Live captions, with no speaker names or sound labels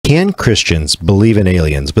can Christians believe in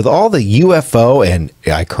aliens? With all the UFO and,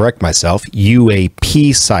 I correct myself,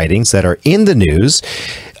 UAP sightings that are in the news,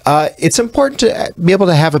 it's important to be able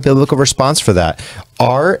to have a biblical response for that.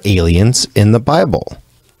 Are aliens in the Bible?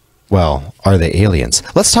 Well, are they aliens?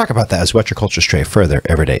 Let's talk about that as we watch your culture stray further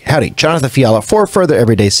every day. Howdy, Jonathan Fiala for Further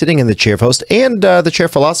Every Day, sitting in the chair of host and the chair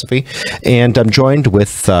of philosophy. And I'm joined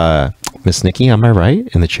with Miss Nikki on my right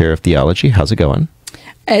in the chair of theology. How's it going?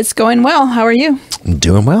 It's going well. How are you?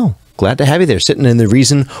 Doing well. Glad to have you there, sitting in the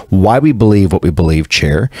reason why we believe what we believe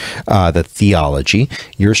chair, the theology.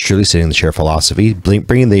 Yours truly sitting in the chair of philosophy,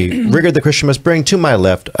 bringing the rigor the Christian must bring. To my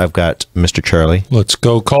left, I've got Mr. Charlie. Let's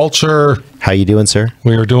go culture. How you doing, sir?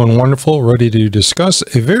 We are doing wonderful, ready to discuss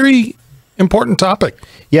a very important topic.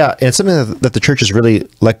 Yeah, and it's something that the church has really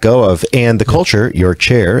let go of, and the culture, your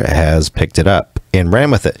chair, has picked it up and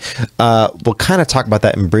ran with it. We'll kind of talk about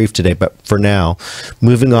that in brief today, but for now,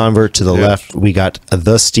 moving over to the left, we got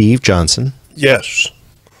the Steve Johnson. Yes.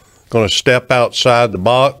 Going to step outside the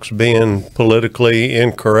box, being politically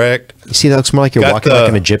incorrect. You see, that looks more like you're walking like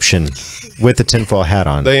an Egyptian with the tinfoil hat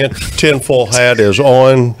on. The tinfoil hat is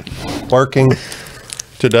on, working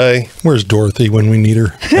today. Where's Dorothy when we need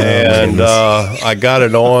her? And I got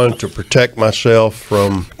it on to protect myself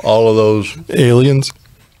from all of those aliens.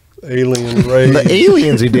 Alien rays. The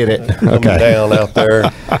aliens who did it. Coming down out there.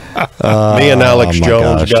 Me and Alex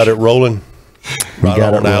Jones got it rolling. Right,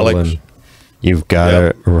 got it rolling. Alex. You've got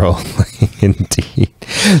it rolling, indeed.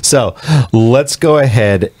 So let's go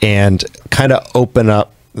ahead and kind of open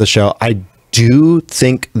up the show. I do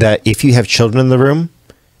think that if you have children in the room,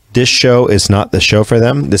 this show is not the show for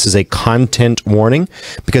them. This is a content warning,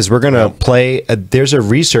 because we're going to play. There's a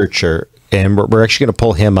researcher, and we're actually going to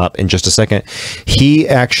pull him up in just a second. He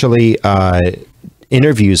actually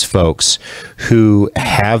interviews folks who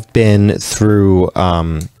have been through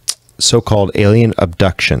so-called alien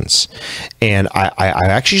abductions. And I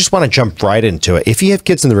actually just want to jump right into it. If you have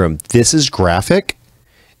kids in the room, this is graphic,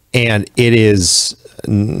 and it is,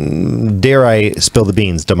 dare I spill the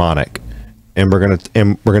beans, demonic. And we're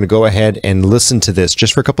gonna go ahead and listen to this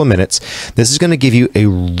just for a couple of minutes. This is going to give you a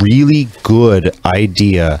really good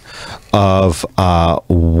idea of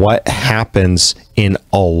what happens in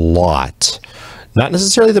a lot, not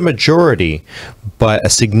necessarily the majority, but a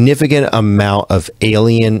significant amount of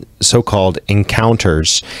alien so-called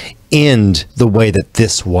encounters in the way that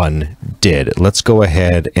this one did. Let's go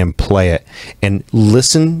ahead and play it and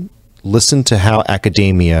listen to how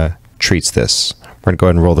academia treats this. We're gonna go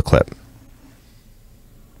ahead and roll the clip.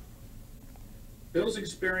 Bill's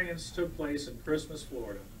experience took place in Christmas,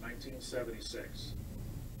 Florida, 1976.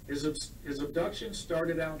 His abduction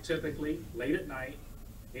started out typically late at night,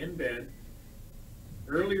 in bed.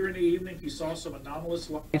 Earlier in the evening, he saw some anomalous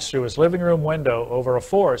lights through his living room window over a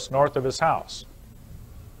forest north of his house.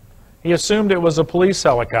 He assumed it was a police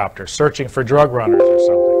helicopter searching for drug runners or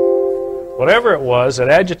something. Whatever it was, it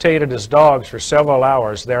agitated his dogs for several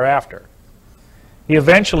hours thereafter. He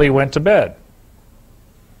eventually went to bed.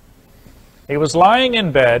 He was lying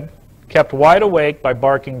in bed, kept wide awake by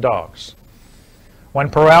barking dogs, when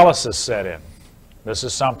paralysis set in. This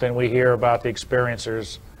is something we hear about the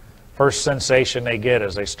experiencers. First sensation they get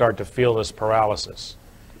is they start to feel this paralysis.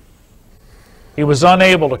 He was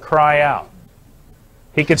unable to cry out.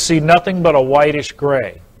 He could see nothing but a whitish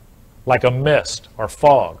gray, like a mist or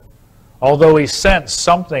fog, although he sensed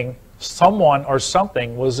someone or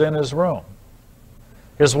something was in his room.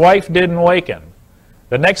 His wife didn't waken.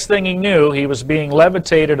 The next thing he knew, he was being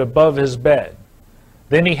levitated above his bed.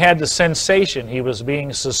 Then he had the sensation he was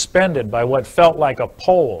being suspended by what felt like a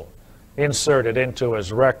pole inserted into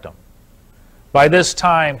his rectum. By this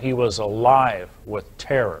time, he was alive with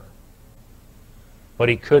terror, but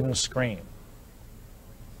he couldn't scream.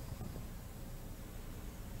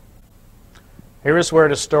 Here is where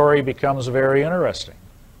the story becomes very interesting.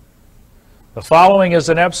 The following is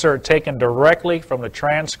an excerpt taken directly from the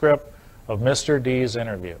transcript of Mr. D's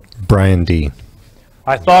interview. Brian D.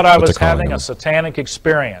 I thought I was having a satanic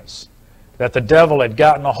experience, that the devil had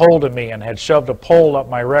gotten a hold of me and had shoved a pole up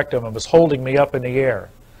my rectum and was holding me up in the air.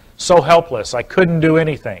 So helpless, I couldn't do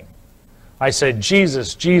anything. I said,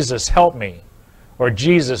 Jesus, Jesus, help me, or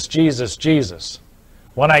Jesus, Jesus, Jesus.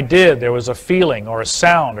 When I did, there was a feeling or a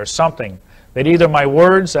sound or something that either my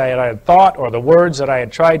words I had thought or the words that I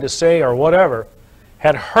had tried to say or whatever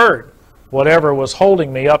had hurt whatever was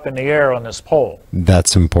holding me up in the air on this pole.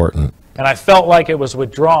 That's important. And I felt like it was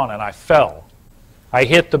withdrawn, and I fell. I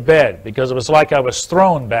hit the bed because it was like I was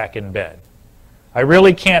thrown back in bed. I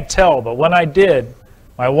really can't tell, but when I did,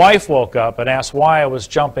 my wife woke up and asked why I was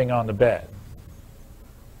jumping on the bed.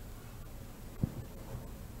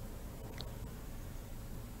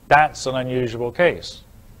 That's an unusual case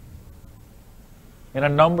in a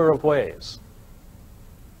number of ways.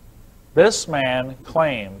 This man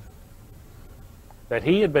claimed that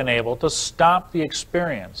he had been able to stop the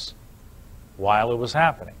experience while it was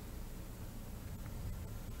happening.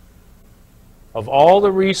 Of all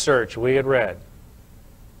the research we had read,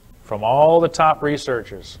 from all the top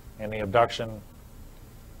researchers in the abduction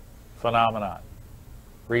phenomenon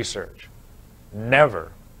research,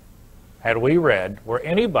 never had we read where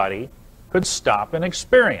anybody could stop an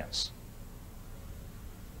experience.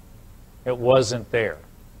 It wasn't there.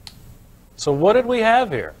 So what did we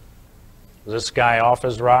have here? Was this guy off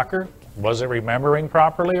his rocker? Was it remembering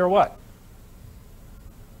properly or what?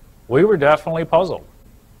 We were definitely puzzled,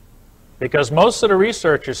 because most of the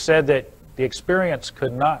researchers said that the experience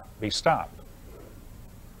could not be stopped.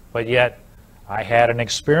 But yet, I had an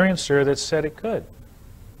experiencer that said it could.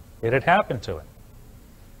 It had happened to him.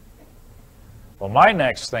 Well, my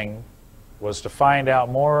next thing was to find out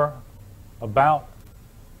more about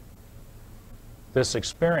this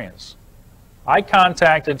experience. I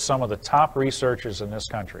contacted some of the top researchers in this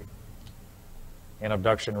country in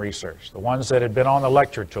abduction research, the ones that had been on the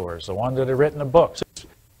lecture tours, the ones that had written the books,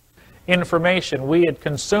 information we had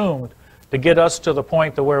consumed to get us to the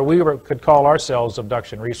point to where we could call ourselves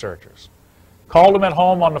abduction researchers. Called them at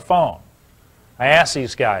home on the phone. I asked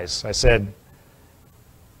these guys, I said,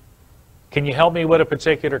 can you help me with a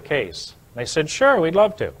particular case? They said, sure, we'd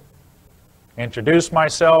love to. Introduced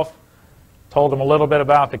myself, told them a little bit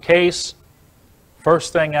about the case.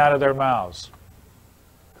 First thing out of their mouths,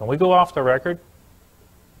 can we go off the record?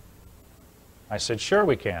 I said, sure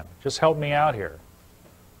we can. Just help me out here.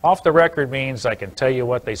 Off the record means I can tell you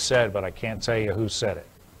what they said, but I can't tell you who said it.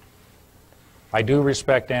 I do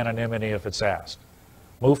respect anonymity if it's asked.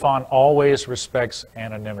 MUFON always respects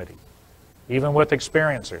anonymity, even with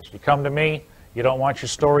experiencers. You come to me, you don't want your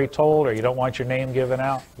story told or you don't want your name given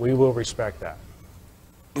out, we will respect that.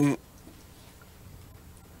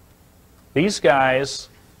 These guys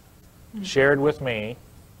shared with me,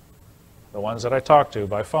 the ones that I talked to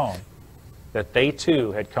by phone, that they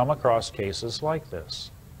too had come across cases like this.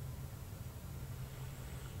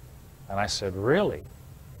 And I said, really?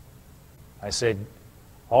 I said,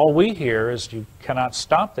 all we hear is you cannot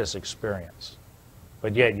stop this experience.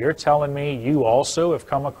 But yet you're telling me you also have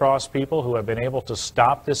come across people who have been able to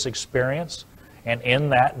stop this experience and in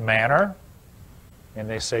that manner? And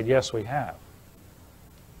they said, yes, we have.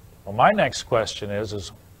 Well, my next question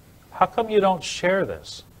is how come you don't share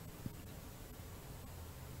this?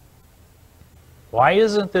 Why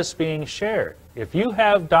isn't this being shared? If you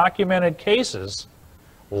have documented cases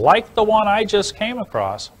like the one I just came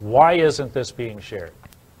across, why isn't this being shared?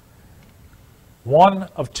 One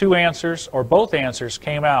of two answers, or both answers,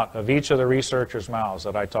 came out of each of the researchers' mouths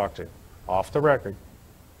that I talked to, off the record.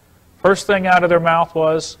 First thing out of their mouth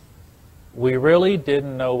was, we really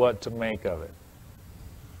didn't know what to make of it.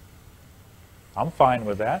 I'm fine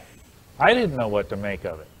with that. I didn't know what to make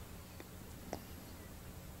of it.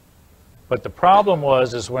 But the problem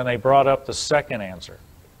is when they brought up the second answer.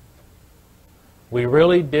 We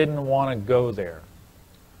really didn't want to go there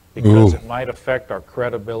because it might affect our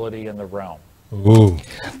credibility in the realm. Ooh.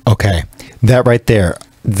 Okay. That right there,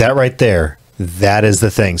 that is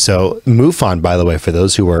the thing. So MUFON, by the way, for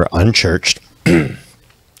those who are unchurched,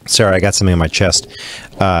 sorry, I got something in my chest.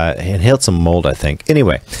 Inhaled some mold, I think.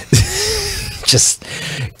 Anyway, just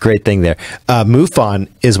great thing there. MUFON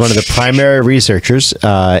is one of the primary researchers,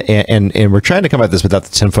 and we're trying to come at this without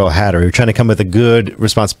the tinfoil hat, or we're trying to come with a good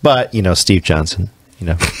response. But, you know, Steve Johnson, you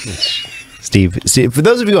know, Steve, for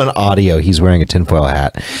those of you on audio, he's wearing a tinfoil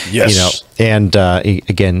hat. Yes. You know, and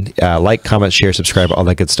again, like, comment, share, subscribe, all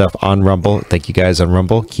that good stuff on Rumble. Thank you guys on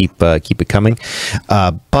Rumble. Keep it coming.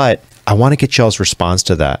 But I want to get y'all's response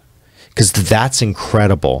to that, because that's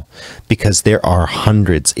incredible, because there are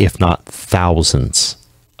hundreds, if not thousands,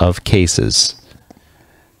 of cases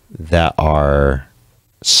that are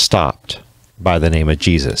stopped by the name of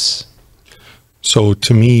Jesus. So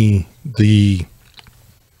to me,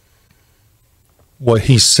 what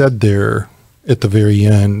he said there at the very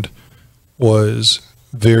end was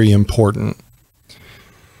very important.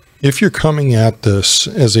 If you're coming at this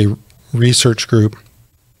as a research group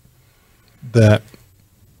that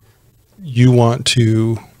you want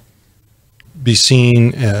to be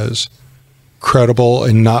seen as credible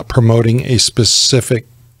and not promoting a specific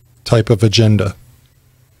type of agenda,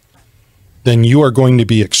 then you are going to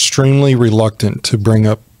be extremely reluctant to bring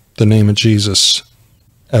up the name of Jesus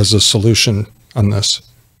as a solution on this,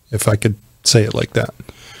 if I could say it like that.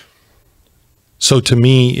 So to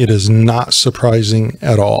me, it is not surprising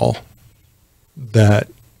at all that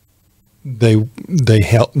they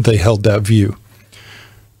held that view.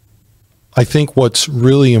 I think what's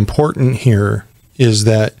really important here is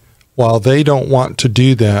that while they don't want to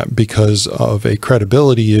do that because of a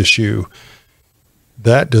credibility issue,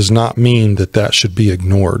 that does not mean that that should be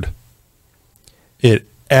ignored. It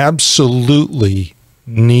absolutely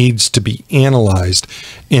needs to be analyzed.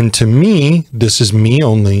 And to me, this is me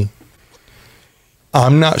only,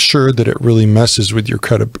 I'm not sure that it really messes with your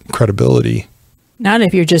credibility. Not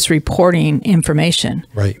if you're just reporting information.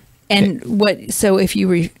 Right. And so if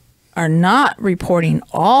you are not reporting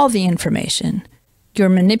all the information, you're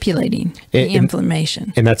manipulating the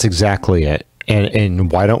information. And that's exactly it. And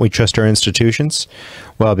why don't we trust our institutions?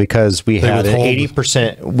 Well, because we had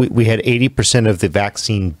 80%. We had 80% of the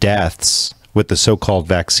vaccine deaths with the so-called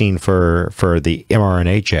vaccine for the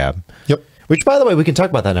mRNA jab. Yep. Which, by the way, we can talk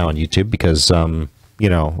about that now on YouTube because it's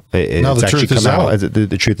actually come out.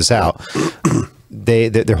 The truth is out.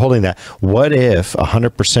 They're holding that. What if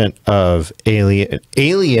 100% of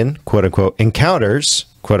alien quote unquote encounters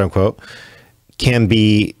quote unquote can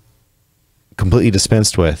be completely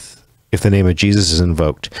dispensed with if the name of Jesus is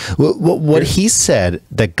invoked? What he said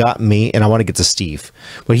that got me, and I want to get to Steve,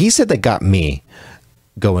 what he said that got me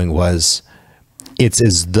going was, it's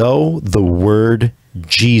as though the word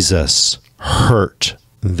Jesus hurt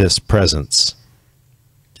this presence.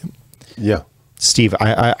 Yeah. Steve,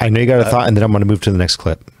 I know you got a thought, and then I'm going to move to the next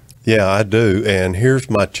clip. Yeah, I do. And here's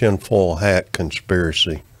my tinfoil hat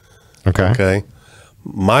conspiracy. Okay.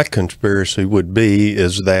 My conspiracy would be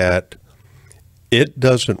is that it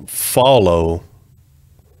doesn't follow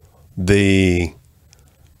the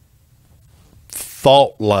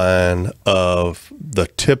thought line of the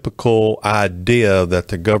typical idea that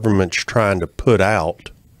the government's trying to put out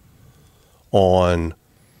on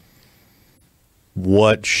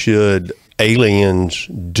what should aliens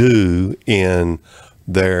do in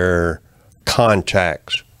their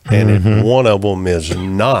contacts. And if one of them is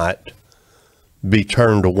not, be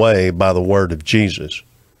turned away by the word of Jesus,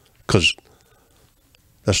 because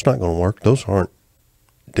that's not going to work. Those aren't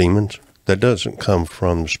demons. That doesn't come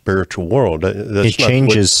from the spiritual world. It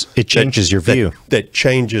changes your view. That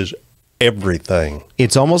changes everything.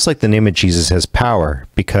 It's almost like the name of Jesus has power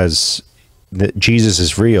because Jesus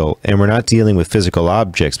is real, and we're not dealing with physical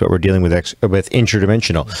objects, but we're dealing with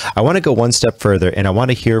interdimensional. I want to go one step further, and I want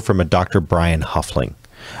to hear from a Dr. Brian Huffling.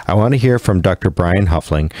 I want to hear from Dr. Brian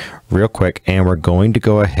Huffling real quick, and we're going to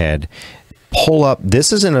go ahead, pull up.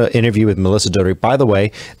 This is an interview with Melissa Doherty. By the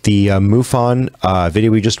way, the MUFON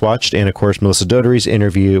video we just watched, and of course Melissa Doherty's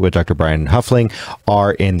interview with Dr. Brian Huffling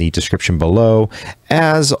are in the description below.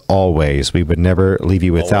 As always, we would never leave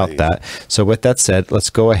you without that. So with that said, let's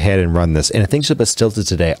go ahead and run this. And things are a bit stilted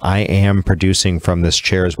today. I am producing from this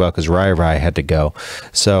chair as well because Rai had to go.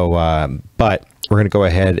 So, but we're going to go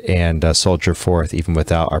ahead and soldier forth even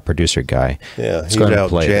without our producer guy. Yeah, he's out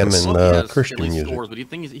jamming Christian music. But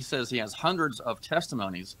he says he has hundreds of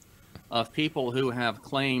testimonies of people who have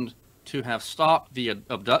claimed to have stopped the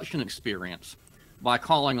abduction experience by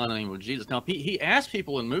calling on the name of Jesus. Now, he asked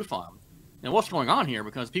people in MUFON, now what's going on here?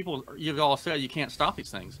 Because people, you've all said you can't stop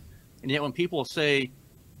these things. And yet when people say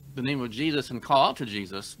the name of Jesus and call out to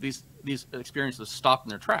Jesus, these experiences stop in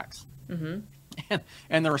their tracks.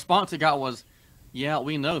 And the response he got was, yeah,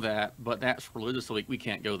 we know that, but that's religious, so we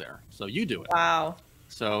can't go there. So you do it. Wow.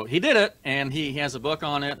 So he did it, and he has a book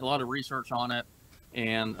on it, a lot of research on it,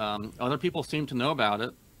 and other people seem to know about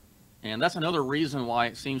it. And that's another reason why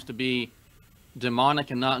it seems to be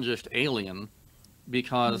demonic and not just alien,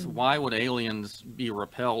 because why would aliens be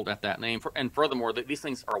repelled at that name? And furthermore, these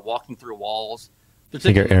things are walking through walls. I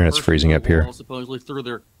think our internet's freezing up here. Supposedly through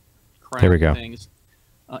their there we go. Things.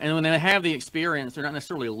 And when they have the experience, they're not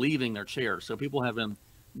necessarily leaving their chair. So people have been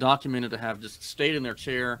documented to have just stayed in their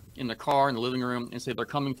chair, in the car, in the living room, and say they're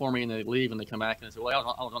coming for me, and they leave, and they come back, and they say,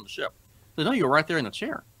 well, I was on the ship. They know you were right there in the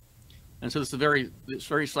chair. And so it's very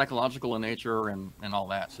psychological in nature and all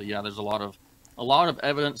that. So yeah, there's a lot of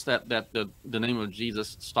evidence that the name of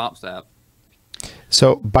Jesus stops that.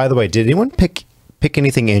 So by the way, did anyone pick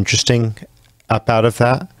anything interesting up out of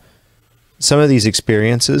that? Some of these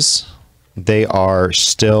experiences, they are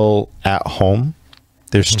still at home.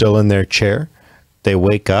 They're still in their chair. They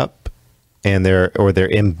wake up and they're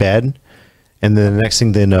in bed, and then the next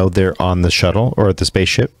thing they know, they're on the shuttle or at the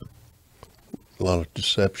spaceship. A lot of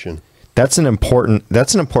deception. That's an important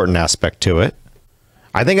aspect to it.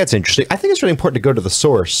 I think that's interesting. I think it's really important to go to the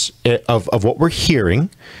source of what we're hearing,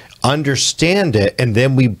 understand it, and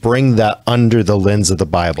then we bring that under the lens of the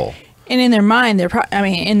Bible. And in their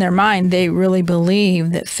mind, they really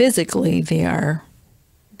believe that physically they are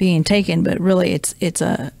being taken, but really it's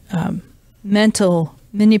a mental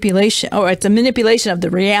manipulation, or it's a manipulation of the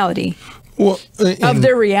reality, of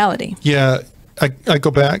their reality. Yeah, I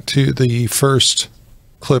go back to the first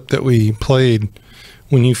clip that we played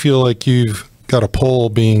when you feel like you've got a pole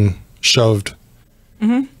being shoved.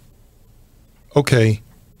 Mm-hmm. Okay,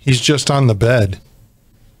 he's just on the bed.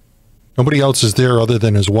 Nobody else is there other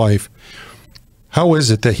than his wife. How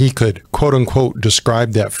is it that he could, quote unquote,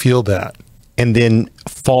 describe that, feel that, and then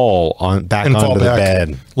fall back onto the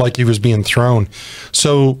bed like he was being thrown?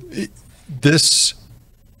 So this,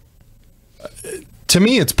 to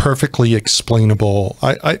me, it's perfectly explainable.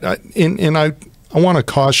 I want to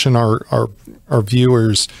caution our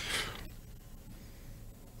viewers.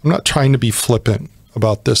 I'm not trying to be flippant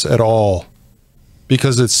about this at all,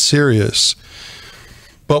 because it's serious.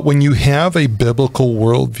 But when you have a biblical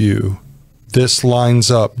worldview, this lines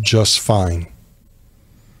up just fine.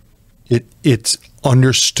 It's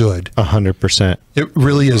understood 100%. It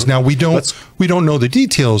really is. Now we don't know the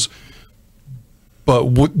details, but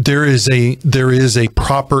there is a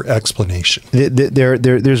proper explanation.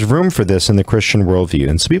 There's room for this in the Christian worldview,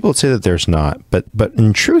 and some people would say that there's not, but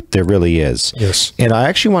in truth there really is. Yes. And I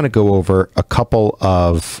actually want to go over a couple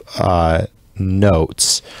of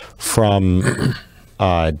notes from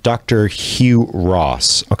Dr. Hugh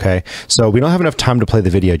Ross. Okay, so we don't have enough time to play the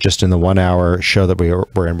video just in the 1 hour show that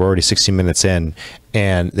we're in. We're already 60 minutes in,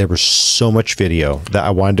 and there was so much video that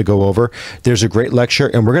I wanted to go over. There's a great lecture,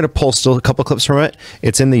 and we're going to pull still a couple clips from it.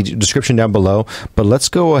 It's in the description down below, but let's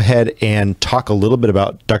go ahead and talk a little bit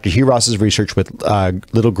about Dr. Hugh Ross's research with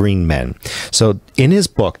little green men. So in his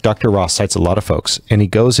book, Dr. Ross cites a lot of folks, and he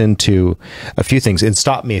goes into a few things. And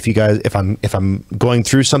stop me if you guys, if I'm going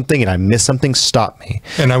through something and I miss something, stop me.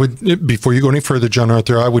 And I would, before you go any further, John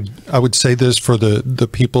Arthur, I would say this for the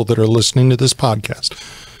people that are listening to this podcast.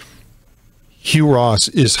 Hugh Ross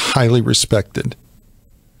is highly respected.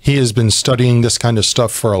 He has been studying this kind of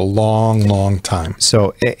stuff for a long, long time.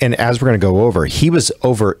 So, and as we're going to go over, he was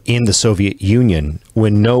over in the Soviet Union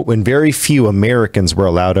when very few Americans were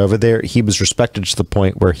allowed over there. He was respected to the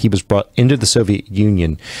point where he was brought into the Soviet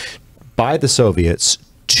Union by the Soviets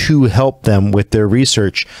to help them with their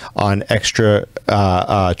research on extra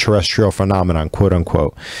terrestrial phenomenon, quote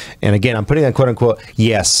unquote. And again, I'm putting that quote unquote.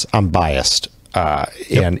 Yes, I'm biased.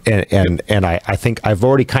 And I think I've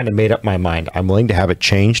already kind of made up my mind. I'm willing to have it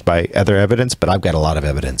changed by other evidence, but I've got a lot of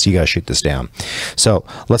evidence. You got to shoot this down. So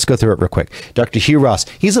let's go through it real quick. Dr. Hugh Ross,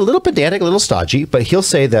 he's a little pedantic, a little stodgy, but he'll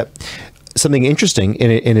say that something interesting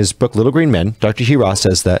in his book, Little Green Men. Dr. Hugh Ross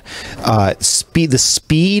says that the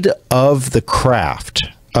speed of the craft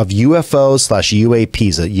of UFOs /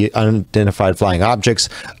 UAPs, unidentified flying objects,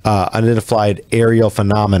 unidentified aerial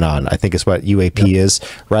phenomenon, I think is what UAP is,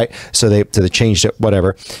 right? So they changed it,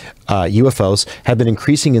 whatever. UFOs have been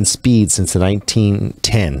increasing in speed since the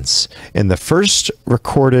 1910s. In the first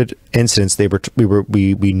recorded incidents,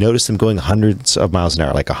 we noticed them going hundreds of miles an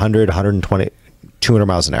hour, like 100, 120, 200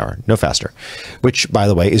 miles an hour, no faster, which, by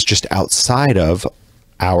the way, is just outside of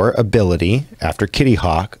our ability after Kitty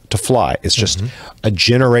Hawk to fly. It's just a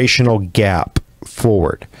generational gap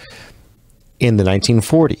forward. In the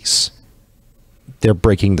 1940s, they're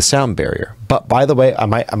breaking the sound barrier. But by the way, I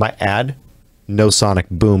might add, no sonic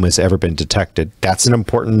boom has ever been detected. That's an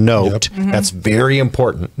important note. That's very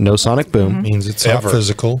important. No sonic boom means it's not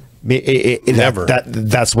physical. Never.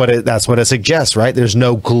 That's what it suggests, right? There's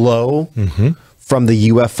no glow from the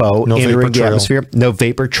UFO entering the atmosphere. No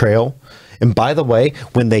vapor trail. And by the way,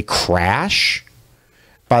 when they crash,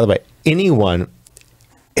 have any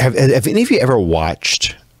of you ever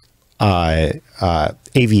watched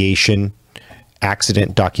aviation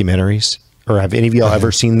accident documentaries? Or have any of y'all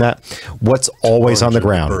ever seen that? What's always on the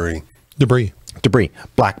ground? Debris.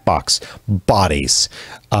 Black box, bodies,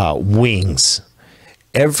 wings.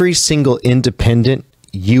 Every single independent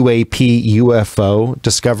UAP, UFO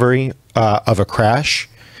discovery of a crash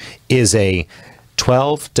is a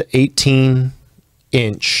 12 to 18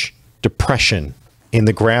 inch depression in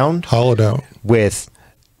the ground, hollowed out, with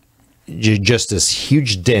just this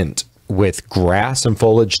huge dent with grass and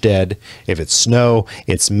foliage dead. If it's snow,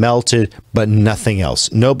 it's melted, but nothing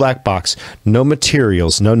else. No black box, no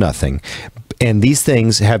materials, no nothing. And these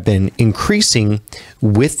things have been increasing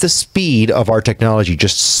with the speed of our technology,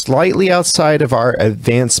 just slightly outside of our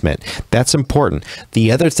advancement. That's important.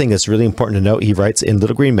 The other thing that's really important to note, he writes in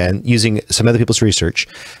Little Green Men, using some other people's research,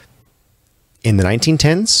 in the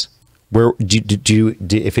 1910s, where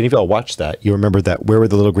if any of y'all watched that, you remember that, where were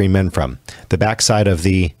the Little Green Men from? The backside of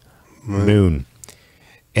the moon.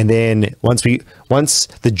 And then once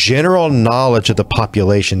the general knowledge of the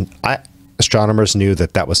population, astronomers knew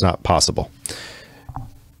that was not possible.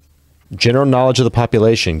 General knowledge of the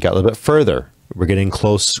population got a little bit further. We're getting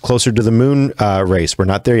closer to the moon race. We're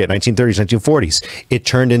not there yet. 1930s, 1940s. It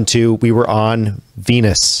turned into we were on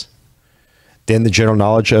Venus. Then the general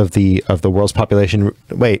knowledge of the world's population.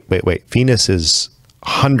 Wait. Venus is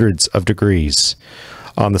hundreds of degrees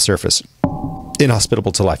on the surface,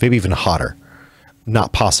 inhospitable to life, maybe even hotter.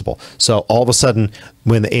 Not possible. So all of a sudden,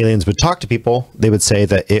 when the aliens would talk to people, they would say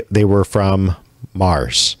that they were from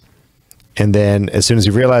Mars. And then as soon as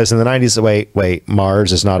you realize in the 90s, wait,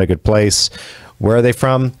 Mars is not a good place. Where are they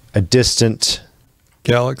from? A distant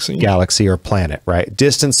galaxy or planet, right?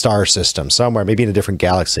 Distant star system somewhere, maybe in a different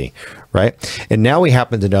galaxy, right? And now we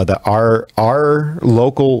happen to know that our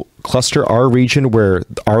local cluster, our region where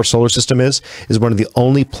our solar system is one of the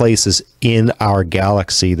only places in our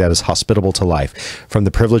galaxy that is hospitable to life, from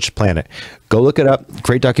the privileged planet. Go look it up.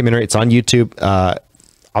 Great documentary. It's on YouTube.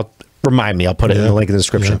 I'll put it in the link in the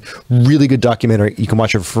description. Really good documentary. You can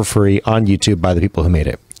watch it for free on YouTube by the people who made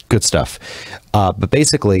it. Good stuff. But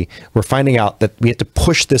basically, we're finding out that we have to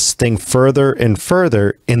push this thing further and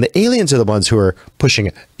further, and the aliens are the ones who are pushing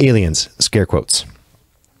it. Aliens, scare quotes.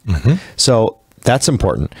 So that's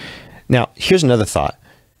important. Now, here's another thought.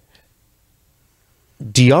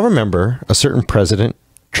 Do y'all remember a certain president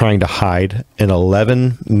trying to hide an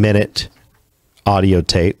 11-minute audio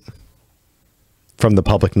tape from the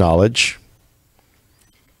public knowledge?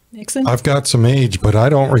 Nixon? I've got some age, but I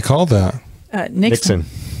don't recall that. Nixon.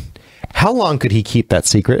 How long could he keep that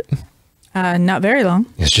secret? Not very long.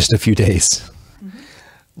 It's just a few days.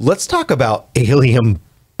 Let's talk about alien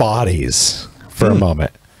bodies for a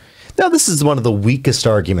moment. Now, this is one of the weakest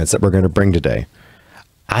arguments that we're going to bring today.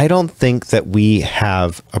 I don't think that we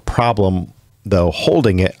have a problem, though,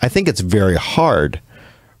 holding it. I think it's very hard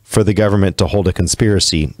for the government to hold a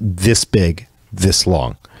conspiracy this big, this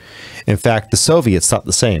long. In fact, the Soviets thought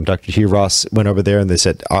the same. Dr. Hugh Ross went over there and they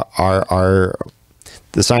said,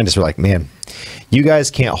 the scientists were like, man, you guys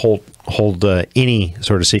can't hold any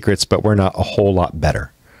sort of secrets, but we're not a whole lot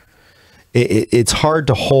better. It's hard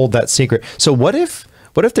to hold that secret. So what if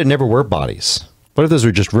there never were bodies? What if those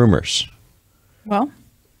were just rumors? Well,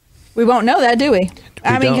 we won't know that, do we?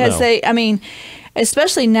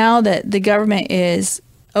 Especially now that the government is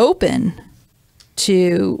open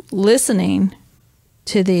to listening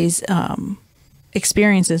to these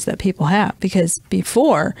experiences that people have. Because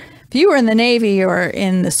before, if you were in the Navy or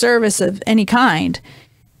in the service of any kind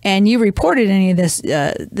and you reported any of this,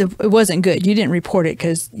 it wasn't good. You didn't report it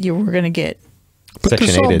because you were going to get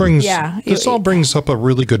this all brings up a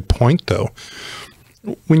really good point, though.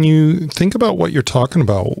 When you think about what you're talking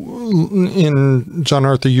about, in John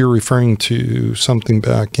Arthur, you're referring to something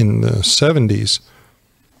back in the 70s.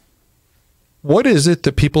 What is it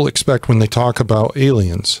that people expect when they talk about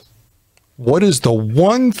aliens? What is the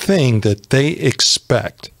one thing that they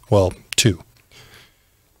expect? Well, two.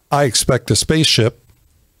 I expect a spaceship.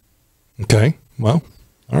 Okay, well,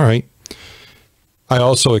 all right. I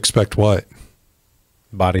also expect what?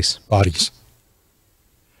 Bodies.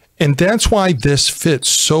 And that's why this fits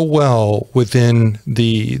so well within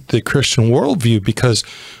the Christian worldview, because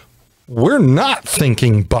we're not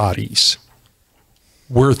thinking bodies.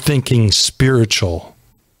 We're thinking spiritual.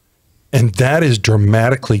 And that is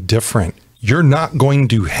dramatically different. You're not going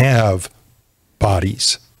to have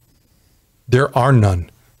bodies. There are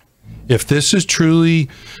none. If this is truly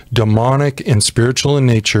demonic and spiritual in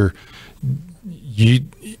nature,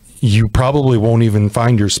 you probably won't even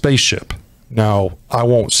find your spaceship. Now, I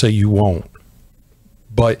won't say you won't.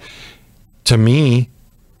 But to me,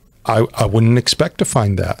 I wouldn't expect to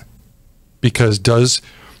find that. Because does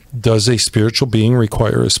a spiritual being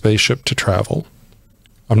require a spaceship to travel?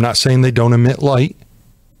 I'm not saying they don't emit light.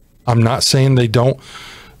 I'm not saying they don't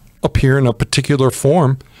appear in a particular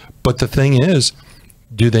form. But the thing is,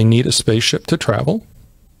 do they need a spaceship to travel?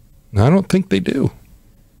 I don't think they do.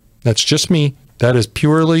 That's just me. That is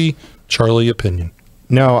purely Charlie opinion.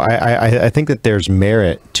 No, I think that there's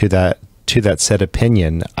merit to that said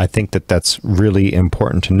opinion. I think that that's really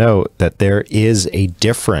important to note, that there is a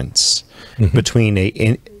difference between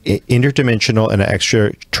a interdimensional and an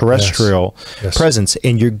extraterrestrial presence,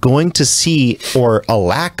 and you're going to see, or a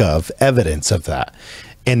lack of evidence of that.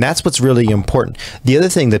 And that's what's really important. The other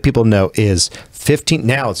thing that people know is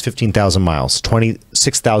now it's 15,000 miles,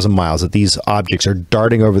 26,000 miles that these objects are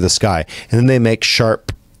darting over the sky, and then they make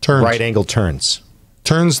sharp right-angle turns.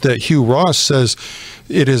 Turns that Hugh Ross says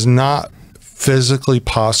it is not physically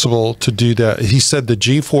possible to do that. He said the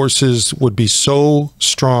G-forces would be so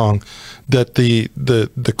strong that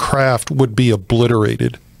the craft would be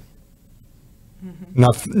obliterated.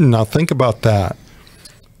 Now think about that.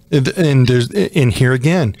 And there's in here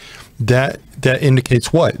again, that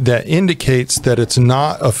indicates what? That indicates that it's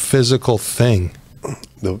not a physical thing.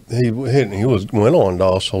 He went on to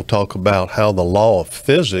also talk about how the law of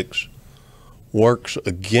physics works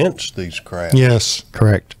against these crafts. Yes,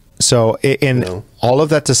 correct. So, and all of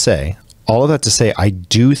that to say, I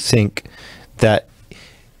do think that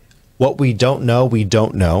what we don't know, we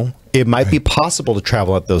don't know. It might be possible to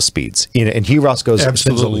travel at those speeds. And Hugh Ross spends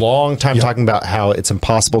a long time talking about how it's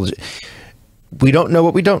impossible. We don't know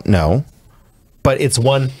what we don't know, but it's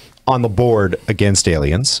one on the board against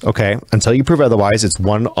aliens. Okay. Until you prove otherwise, it's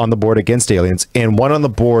one on the board against aliens and one on the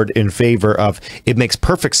board in favor of it makes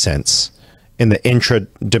perfect sense in the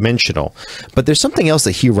intradimensional. But there's something else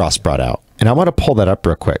that Hugh Ross brought out, and I want to pull that up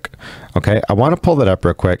real quick. Okay, I want to pull that up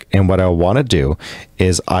real quick, and what I want to do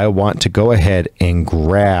is I want to go ahead and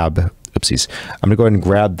grab, oopsies, I'm going to go ahead and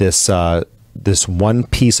grab this this one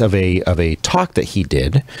piece of a talk that he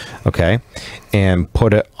did, okay, and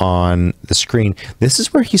put it on the screen. This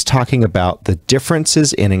is where he's talking about the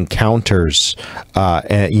differences in encounters.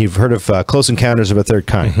 And you've heard of close encounters of a third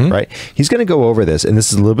kind, right? He's going to go over this, and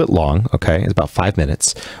this is a little bit long, okay? It's about 5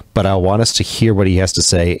 minutes, but I want us to hear what he has to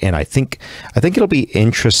say, and I think it'll be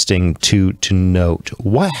interesting to note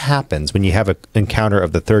what happens when you have an encounter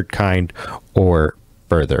of the third kind or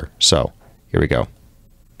further. So here we go.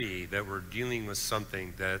 That we're dealing with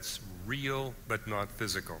something that's real but not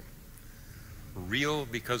physical. Real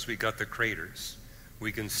because we got the craters.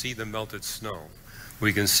 We can see the melted snow.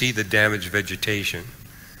 We can see the damaged vegetation.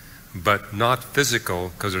 But not physical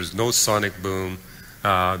because there's no sonic boom.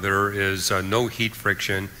 There is no heat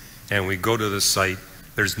friction. And we go to the site.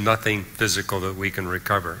 There's nothing physical that we can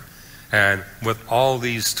recover. And with all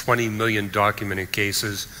these 20 million documented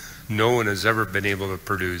cases, no one has ever been able to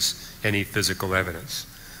produce any physical evidence.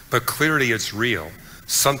 But clearly it's real.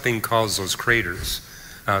 Something caused those craters.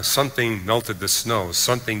 Something melted the snow.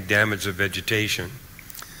 Something damaged the vegetation.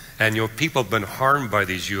 And people have been harmed by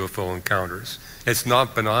these UFO encounters. It's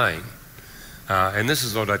not benign. And this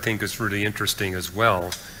is what I think is really interesting as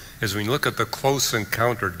well, is when you look at the close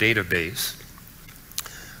encounter database,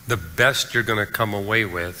 the best you're going to come away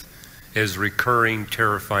with is recurring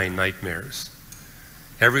terrifying nightmares.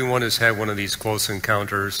 Everyone has had one of these close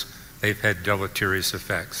encounters. They've had deleterious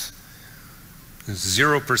effects.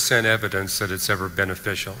 0% evidence that it's ever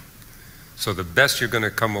beneficial. So the best you're going to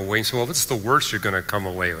come away, so what's the worst you're going to come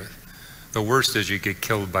away with? The worst is you get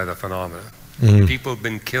killed by the phenomena. People have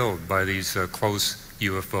been killed by these close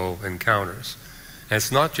UFO encounters. And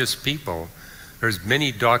it's not just people. There's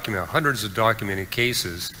hundreds of documented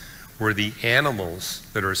cases where the animals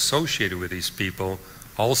that are associated with these people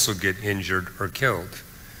also get injured or killed.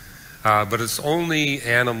 But it's only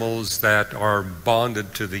animals that are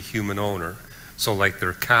bonded to the human owner. So like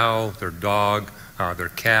their cow, their dog, their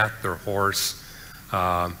cat, their horse.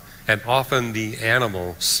 And often the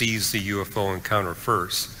animal sees the UFO encounter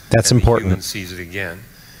first. That's important. The human sees it again.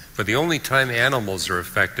 But the only time animals are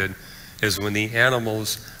affected is when the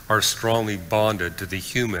animals are strongly bonded to the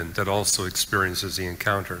human that also experiences the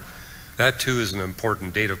encounter. That too is an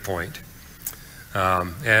important data point.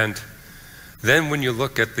 And then when you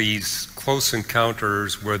look at these close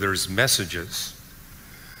encounters where there's messages,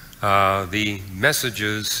 the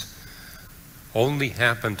messages only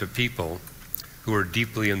happen to people who are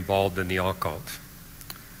deeply involved in the occult.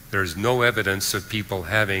 There's no evidence of people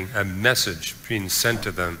having a message being sent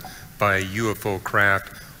to them by a UFO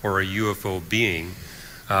craft or a UFO being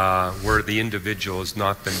where the individual has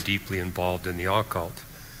not been deeply involved in the occult.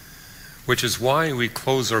 Which is why we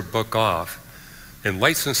close our book off. In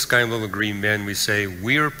Lights in the Sky and Little Green Men, we say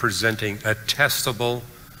we are presenting a testable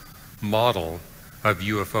model of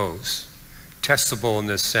UFOs. Testable in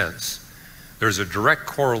this sense. There's a direct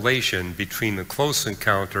correlation between the close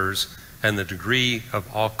encounters and the degree of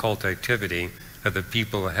occult activity of the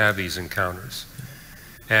people who have these encounters.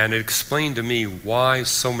 And it explained to me why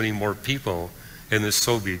so many more people in the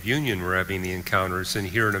Soviet Union were having the encounters than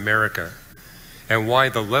here in America, and why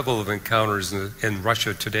the level of encounters in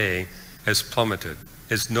Russia today has plummeted.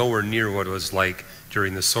 It's nowhere near what it was like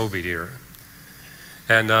during the Soviet era.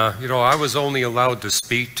 And I was only allowed to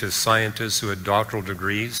speak to scientists who had doctoral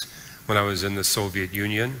degrees when I was in the Soviet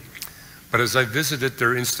Union. But as I visited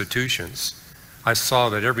their institutions, I saw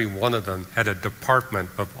that every one of them had a department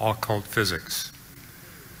of occult physics.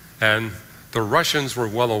 And the Russians were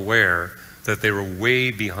well aware that they were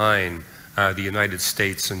way behind the United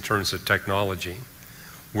States in terms of technology.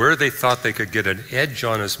 Where they thought they could get an edge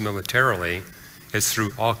on us militarily is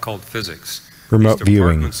through occult physics. Remote These viewing.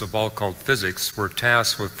 departments of occult physics were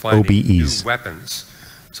tasked with finding OBEs. new weapons.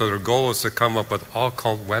 So their goal is to come up with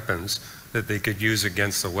occult weapons that they could use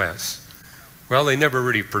against the West. Well, they never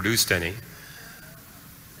really produced any.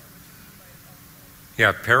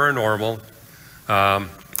 Yeah, paranormal.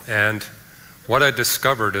 And what I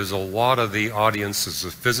discovered is a lot of the audiences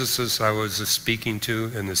of physicists I was speaking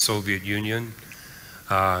to in the Soviet Union,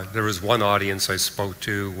 there was one audience I spoke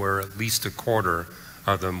to where at least a quarter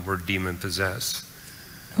of them were demon-possessed.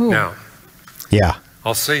 Now, yeah,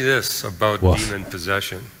 I'll say this about demon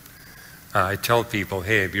possession. I tell people,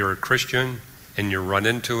 hey, if you're a Christian and you run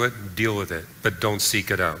into it, deal with it, but don't seek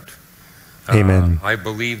it out. Amen. I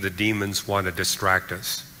believe the demons want to distract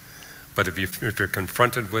us. But if you're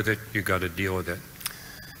confronted with it, you got to deal with it.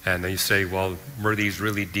 And they say, well, were these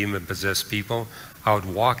really demon-possessed people? I would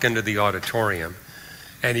walk into the auditorium,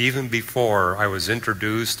 and even before I was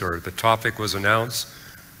introduced or the topic was announced,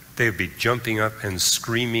 they would be jumping up and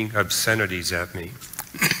screaming obscenities at me.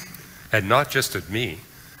 And not just at me,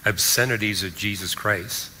 obscenities at Jesus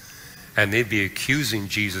Christ. And they'd be accusing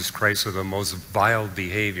Jesus Christ of the most vile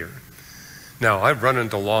behavior. Now, I've run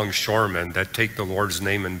into longshoremen that take the Lord's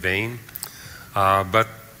name in vain, but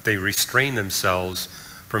they restrain themselves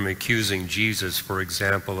from accusing Jesus, for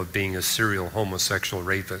example, of being a serial homosexual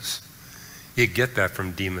rapist. You get that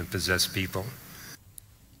from demon-possessed people.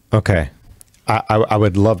 Okay. I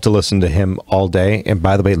would love to listen to him all day. And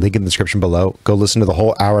by the way, link in the description below. Go listen to the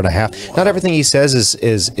whole hour and a half. Not everything he says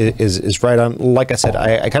is right on. Like I said,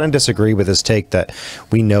 I kind of disagree with his take that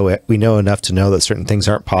we know it. We know enough to know that certain things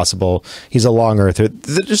aren't possible. He's a long earther.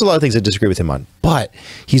 There's a lot of things I disagree with him on. But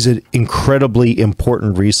he's an incredibly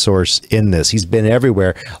important resource in this. He's been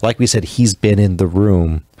everywhere. Like we said, he's been in the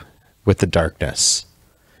room with the darkness.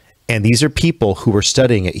 And these are people who were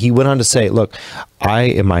studying it. He went on to say, look, I,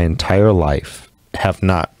 in my entire life, have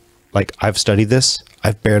not, like, I've studied this.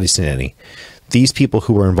 I've barely seen any. These people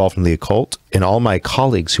who were involved in the occult, and all my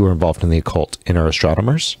colleagues who were involved in the occult and are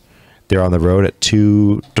astronomers, they're on the road at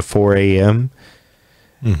 2 to 4 a.m.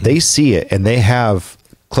 Mm-hmm. They see it, and they have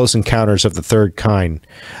close encounters of the third kind.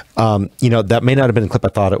 You know, that may not have been the clip I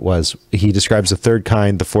thought it was. He describes the third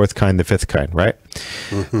kind, the fourth kind, the fifth kind, right?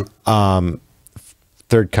 Mm-hmm.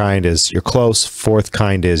 Third kind is you're close. Fourth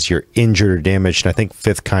kind is you're injured or damaged. And I think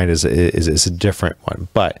fifth kind is a different one.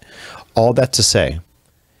 But all that to say,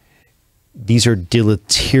 these are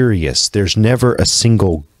deleterious. There's never a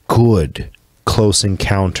single good close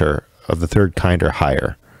encounter of the third kind or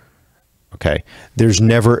higher. Okay. There's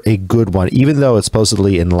never a good one, even though it's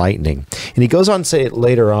supposedly enlightening. And he goes on to say it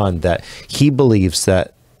later on that he believes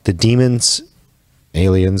that the demons,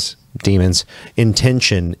 aliens, demons,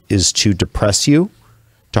 intention is to depress you,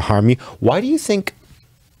 to harm you. Why do you think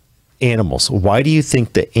animals? Why do you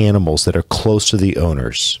think the animals that are close to the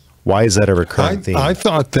owners? Why is that a recurring theme? I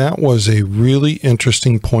thought that was a really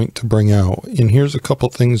interesting point to bring out. And here's a couple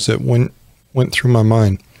things that went through my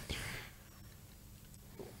mind.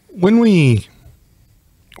 When we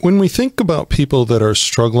think about people that are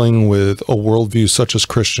struggling with a worldview such as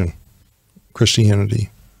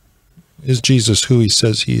Christianity, is Jesus who he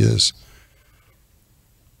says he is?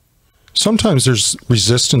 Sometimes there's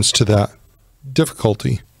resistance to that,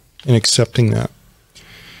 difficulty in accepting that.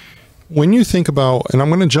 When you think about, and I'm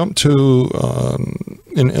going to jump to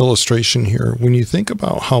an illustration here. When you think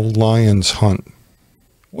about how lions hunt,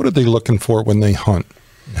 what are they looking for when they hunt?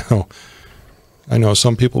 Now, I know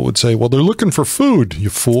some people would say, well, they're looking for food, you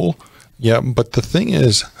fool. Yeah, but the thing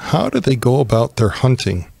is, how do they go about their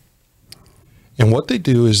hunting? And what they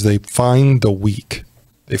do is they find the weak.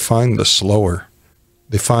 They find the slower.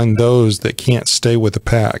 They find those that can't stay with the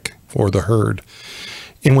pack or the herd.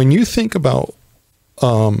 And when you think about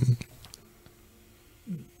I'm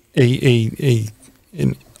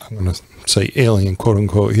going to say alien, quote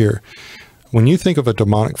unquote, here. When you think of a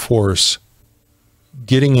demonic force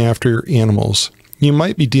getting after animals, you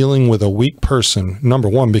might be dealing with a weak person, number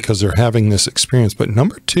one, because they're having this experience. But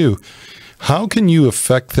number two, how can you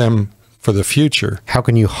affect them for the future? How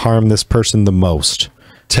can you harm this person the most?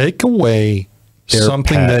 Take away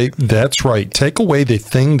something that's right. Take away the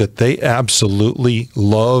thing that they absolutely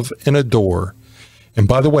love and adore. And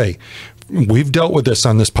by the way, we've dealt with this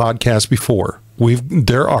on this podcast before.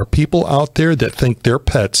 There are people out there that think their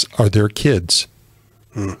pets are their kids.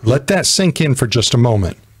 Mm-hmm. Let that sink in for just a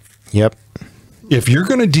moment. Yep. If you're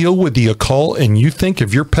going to deal with the occult and you think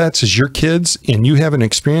of your pets as your kids and you have an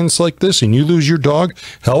experience like this and you lose your dog,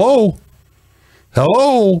 hello,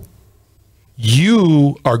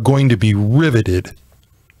 you are going to be riveted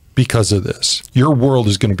because of this. Your world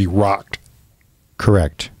is going to be rocked.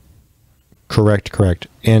 Correct.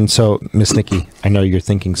 And so, Miss Nikki, I know you're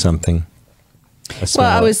thinking something.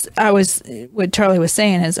 Well, I was what Charlie was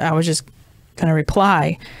saying is I was just going to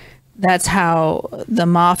reply. That's how the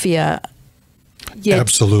mafia get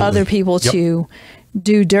Absolutely. other people to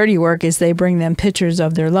do dirty work is they bring them pictures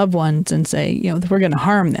of their loved ones and say, you know, we're going to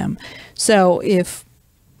harm them. So if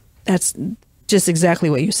that's just exactly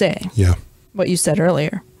what you say, what you said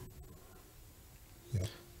earlier.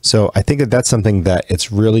 So I think that that's something that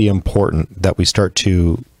it's really important that we start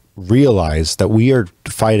to realize that we are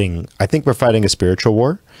fighting. I think we're fighting a spiritual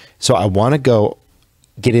war. So I want to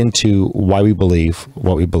get into why we believe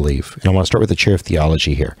what we believe. And I want to start with the chair of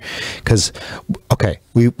theology here. Because, okay,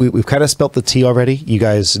 we've kind of spelt the tea already. You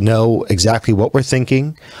guys know exactly what we're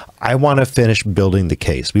thinking. I want to finish building the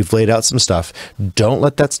case. We've laid out some stuff. Don't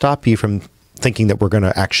let that stop you from thinking that we're going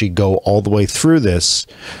to actually go all the way through this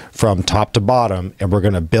from top to bottom, and we're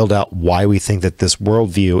going to build out why we think that this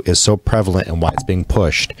worldview is so prevalent and why it's being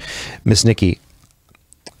pushed. Miss Nikki,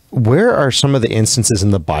 where are some of the instances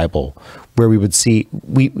in the Bible where we would see,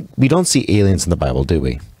 we don't see aliens in the Bible, do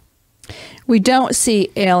we? We don't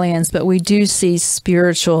see aliens, but we do see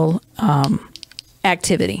spiritual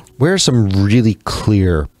activity. Where are some really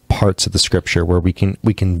clear parts of the scripture where we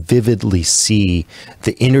can vividly see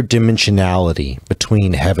the interdimensionality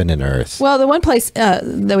between heaven and earth? Well, the one place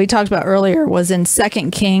that we talked about earlier was in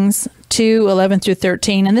 2 Kings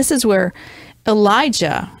 2:11-13, and this is where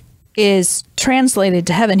Elijah is translated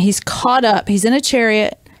to heaven. He's caught up. He's in a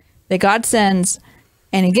chariot that God sends,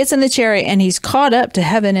 and he gets in the chariot and he's caught up to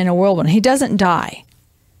heaven in a whirlwind. He doesn't die.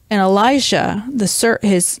 And Elisha,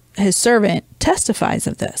 his servant, testifies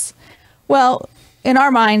of this. Well, in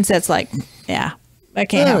our minds, that's like, yeah, that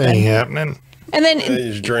can't happen. That ain't happening. And then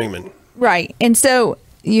He's dreaming. right. And so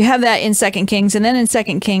you have that in 2 Kings, and then in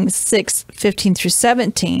 2 Kings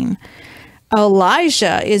 6:15-17,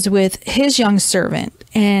 Elijah is with his young servant,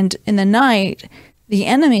 and in the night, the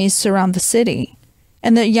enemies surround the city,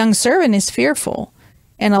 and the young servant is fearful.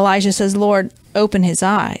 And Elijah says, Lord, open his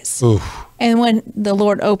eyes. Oof. And when the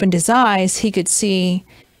Lord opened his eyes, he could see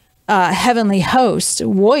heavenly hosts,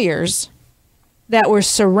 warriors that were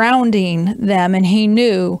surrounding them. And he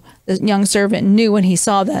knew, the young servant knew when he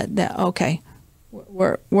saw that okay,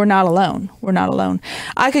 we're not alone. We're not alone.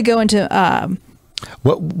 I could go into...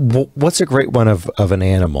 What's a great one of an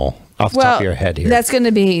animal off the top of your head here? That's going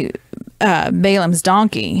to be Balaam's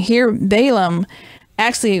donkey. Here, Balaam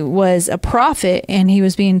actually was a prophet, and he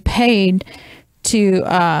was being paid to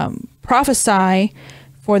prophesy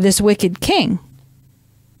for this wicked king.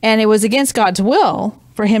 And it was against God's will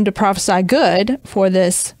for him to prophesy good for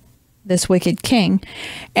this wicked king.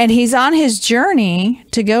 And he's on his journey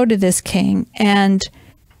to go to this king, and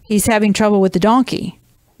he's having trouble with the donkey.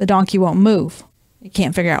 The donkey won't move. He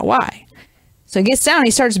can't figure out why. So he gets down and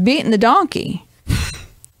he starts beating the donkey.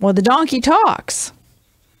 Well, the donkey talks.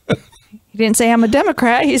 He didn't say, I'm a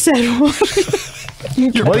Democrat. He said, what are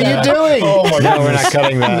you doing? Oh my No, we're not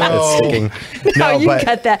cutting that. No. It's sticking. No, you can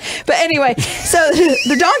cut that. But anyway, so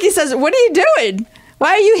the donkey says, what are you doing?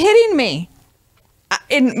 Why are you hitting me?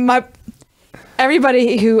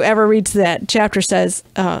 Everybody who ever reads that chapter says,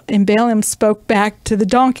 and Balaam spoke back to the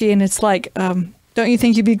donkey, and it's like, don't you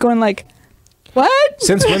think you'd be going like, what?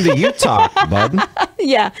 Since when do you talk, bud?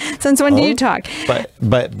 Yeah. Since when do you talk? But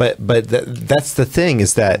that's the thing,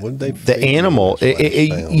 is that the animal,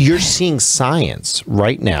 you're seeing science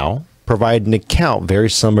right now provide an account very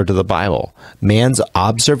similar to the Bible. Man's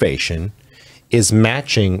observation is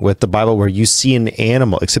matching with the Bible, where you see an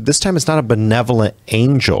animal, except this time it's not a benevolent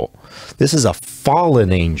angel. This is a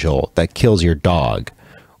fallen angel that kills your dog,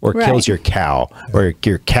 or kills your cow, or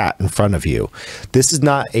your cat in front of you. This is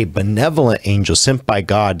not a benevolent angel sent by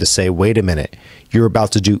God to say, wait a minute, you're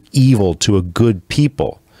about to do evil to a good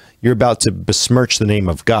people. You're about to besmirch the name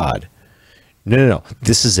of God. No.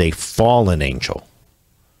 This is a fallen angel.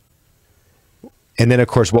 And then, of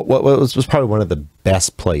course, what was probably one of the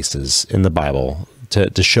best places in the Bible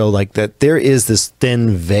to show like that there is this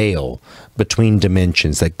thin veil between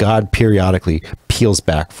dimensions that God periodically peels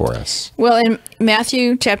back for us. Well, in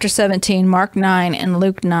Matthew chapter 17, Mark 9, and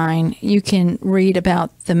Luke 9, you can read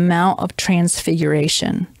about the Mount of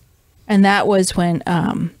Transfiguration. And that was when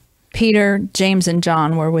Peter, James, and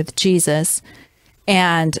John were with Jesus,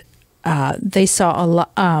 and they saw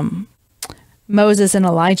Moses and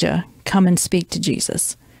Elijah come and speak to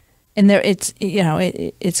Jesus. And there,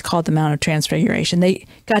 it's called the Mount of Transfiguration. They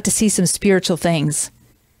got to see some spiritual things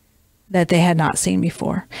that they had not seen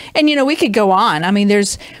before. And we could go on. I mean,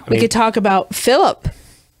 we could talk about Philip,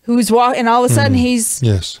 who's walking, and all of a sudden he's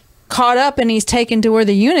caught up, and he's taken to where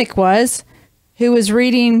the eunuch was, who was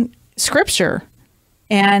reading scripture,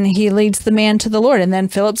 and he leads the man to the Lord. And then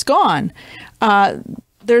Philip's gone.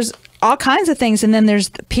 There's all kinds of things. And then there's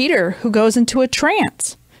Peter, who goes into a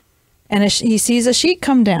trance, and he sees a sheet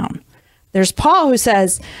come down. There's Paul, who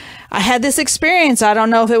says, I had this experience. I don't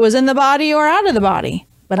know if it was in the body or out of the body,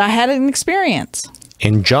 but I had an experience.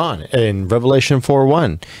 In John, in Revelation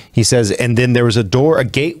 4:1, he says, and then there was a door, a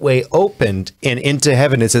gateway opened, and into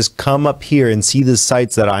heaven. It says, come up here and see the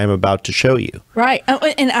sights that I am about to show you. Right.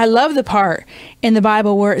 And I love the part in the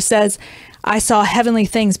Bible where it says, I saw heavenly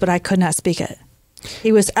things, but I could not speak it.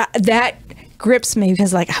 He was, that grips me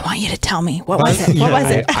because like, I want you to tell me. What was it? What was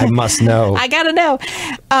it? I must know. I got to know.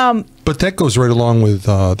 But that goes right along with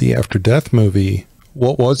the After Death movie.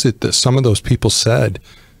 What was it that some of those people said?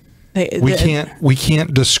 We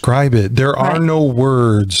can't describe it. There are no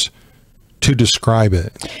words to describe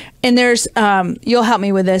it. And there's, you'll help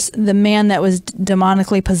me with this, the man that was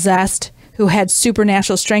demonically possessed who had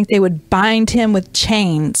supernatural strength, they would bind him with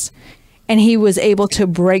chains and he was able to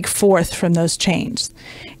break forth from those chains.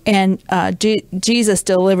 And Jesus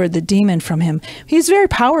delivered the demon from him. He's very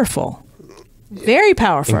powerful. Very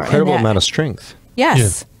powerful. Incredible amount of strength.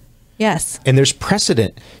 Yes. Yeah. Yes. And there's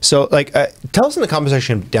precedent. So, like, tell us in the comment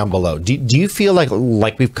section down below. Do you feel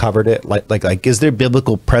like we've covered it? Like, is there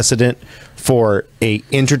biblical precedent for a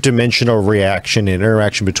interdimensional reaction and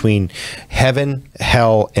interaction between heaven,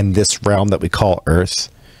 hell, and this realm that we call Earth?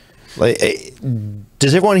 Like,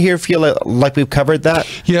 does everyone here feel like we've covered that?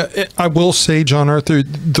 Yeah, I will say, John Arthur,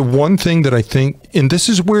 the one thing that I think, and this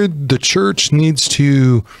is where the church needs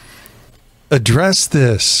to address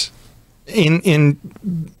this, in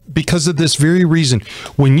because of this very reason.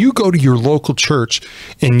 When you go to your local church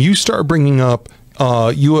and you start bringing up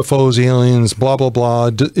UFOs, aliens, blah blah blah,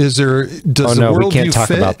 does the worldview we can't talk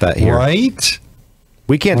about that here, right?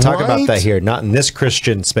 We can't talk about that here, not in this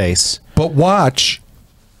Christian space. But watch,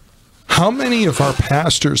 how many of our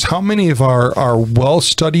pastors, how many of our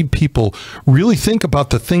well-studied people really think about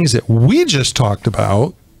the things that we just talked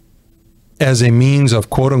about as a means of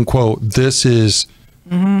quote unquote, this is.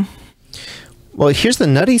 Mm-hmm. Well, here's the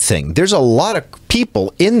nutty thing. There's a lot of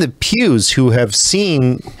people in the pews who have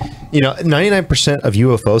seen, 99% of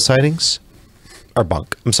UFO sightings are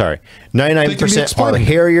bunk. I'm sorry. 99% are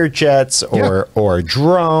Harrier jets or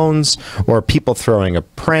drones or people throwing a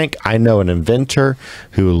prank. I know an inventor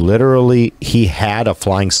who literally, he had a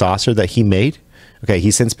flying saucer that he made. Okay,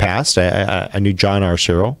 he since passed. I knew John R.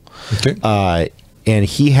 Searle. Okay. And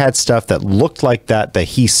he had stuff that looked like that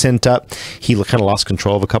he sent up. He kind of lost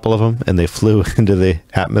control of a couple of them, and they flew into the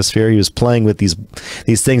atmosphere. He was playing with these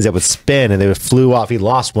things that would spin, and they flew off. He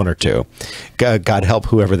lost one or two. God help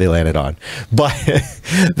whoever they landed on. But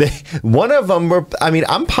one of them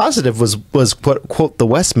I'm positive was quote the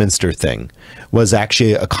Westminster thing was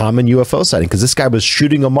actually a common UFO sighting, because this guy was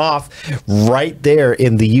shooting them off right there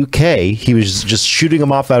in the UK. He was just shooting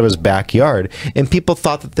them off out of his backyard, and people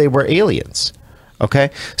thought that they were aliens.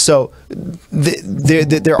 Okay, so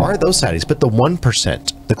there are those sightings, but the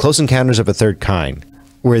 1%, the close encounters of a third kind,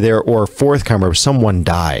 or fourth kind, where someone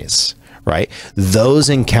dies, right? Those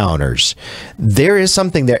encounters, there is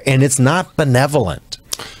something there, and it's not benevolent.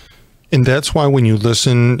 And that's why when you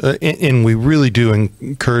listen, and we really do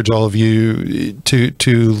encourage all of you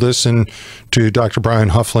to listen to Dr. Brian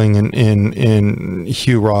Huffling and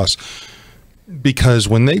Hugh Ross, because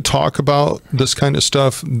when they talk about this kind of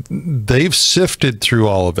stuff, they've sifted through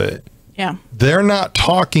all of it. Yeah. They're not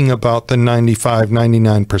talking about the 95,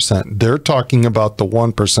 99%. They're talking about the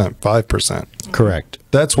 1%, 5%. Correct.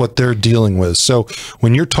 That's what they're dealing with. So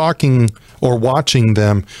when you're talking or watching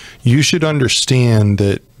them, you should understand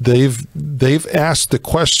that they've asked the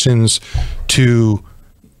questions to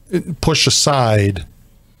push aside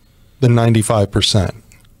the 95%.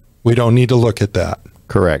 We don't need to look at that.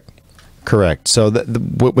 Correct. So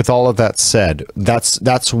with all of that said,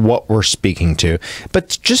 that's what we're speaking to.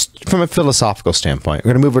 But just from a philosophical standpoint,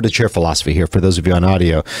 we're going to move over to chair philosophy here. For those of you on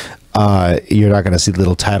audio, you're not going to see the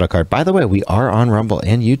little title card. By the way, we are on Rumble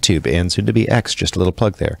and YouTube and soon to be X. Just a little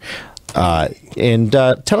plug there. And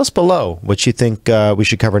tell us below what you think we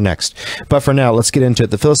should cover next. But for now, let's get into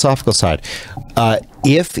it. The philosophical side.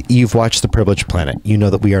 If you've watched The Privileged Planet, you know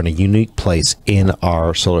that we are in a unique place in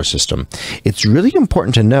our solar system. It's really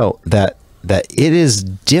important to know that it is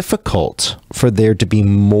difficult for there to be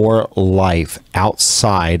more life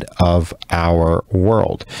outside of our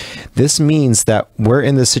world. This means that we're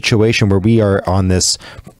in this situation where we are on this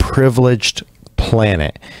privileged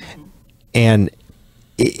planet, and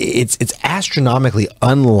it's astronomically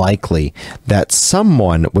unlikely that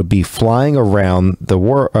someone would be flying around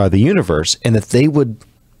the universe and that they would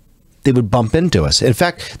bump into us. In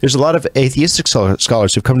fact, there's a lot of atheistic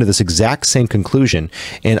scholars who've come to this exact same conclusion.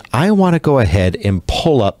 And I want to go ahead and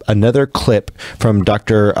pull up another clip from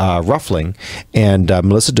Dr. Ruffling and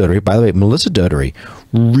Melissa Doherty. By the way, Melissa Doherty,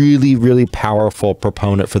 really, really powerful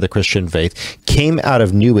proponent for the Christian faith, came out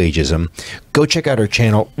of New Ageism. Go check out her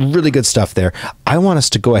channel. Really good stuff there. I want us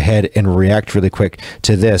to go ahead and react really quick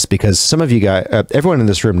to this because some of you guys, everyone in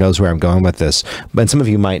this room knows where I'm going with this, but some of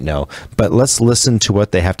you might know. But let's listen to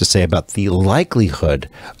what they have to say about the likelihood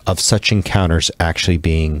of such encounters actually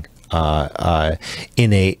being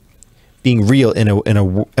being real in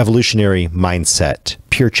a evolutionary mindset.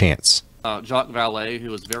 Pure chance. Jacque Valet,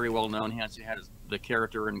 who was very well known, he actually had the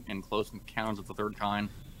character in Close Encounters of the Third Kind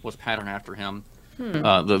was patterned after him,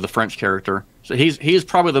 the French character. So he's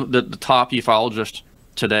probably the top ufologist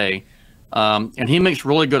today, and he makes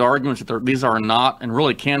really good arguments that these are not and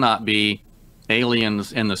really cannot be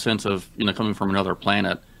aliens in the sense of coming from another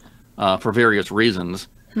planet for various reasons.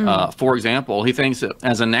 For example, he thinks that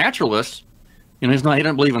as a naturalist, he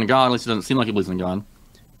doesn't believe in God, at least it doesn't seem like he believes in God.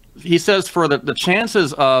 He says for the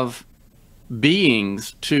chances of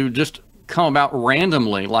beings to just come about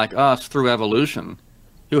randomly like us through evolution,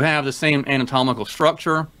 who have the same anatomical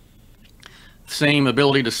structure, same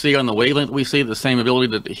ability to see on the wavelength we see, the same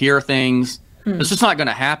ability to hear things. It's just not going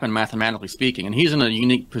to happen mathematically speaking. And he's in a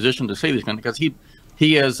unique position to say these things because he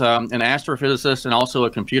is an astrophysicist and also a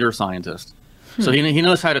computer scientist. So he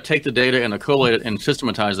knows how to take the data and collate it and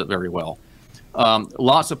systematize it very well.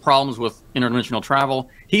 Lots of problems with interdimensional travel.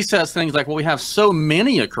 He says things like, well, we have so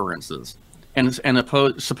many occurrences and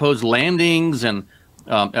supposed landings and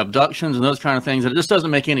abductions and those kind of things that it just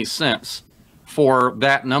doesn't make any sense for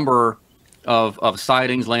that number of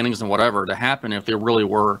sightings, landings, and whatever to happen if there really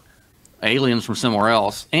were aliens from somewhere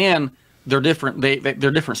else. And they're different.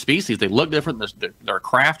 They're different species. They look different. Their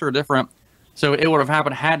craft are different. So it would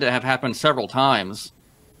have had to have happened several times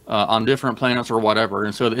on different planets or whatever.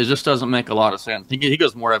 And so it just doesn't make a lot of sense. He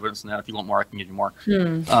goes more evidence than that. If you want more, I can give you more.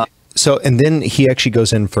 So, and then he actually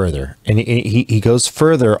goes in further, and he goes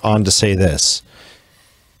further on to say this.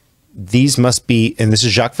 These must be, and this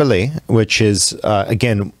is Jacque Valet, which is,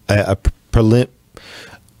 again, a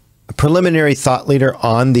preliminary thought leader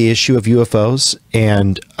on the issue of UFOs.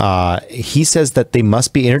 And he says that they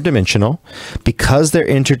must be interdimensional. Because they're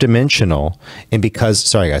interdimensional, and because,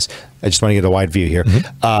 sorry guys, I just want to get a wide view here.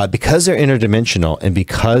 Because they're interdimensional, and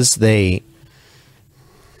because they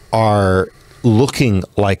are looking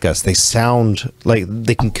like us, they sound like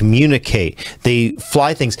they can communicate, they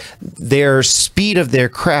fly things, their speed of their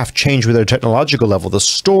craft change with their technological level, the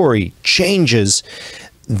story changes.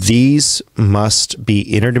 These must be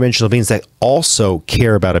interdimensional beings that also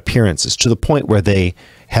care about appearances to the point where they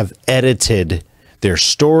have edited their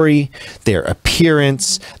story, their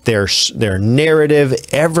appearance, their narrative,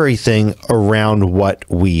 everything around what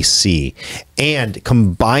we see, and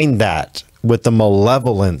combine that with the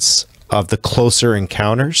malevolence of the closer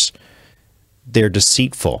encounters. They're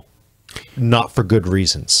deceitful, not for good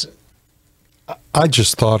reasons. I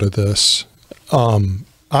just thought of this.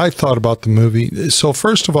 I thought about the movie. So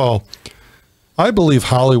first of all, I believe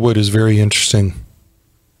Hollywood is very interesting.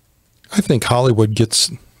 I think Hollywood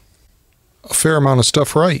gets a fair amount of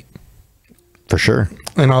stuff right. For sure.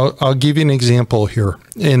 And I'll give you an example here.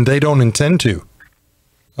 And they don't intend to.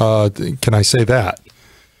 Can I say that?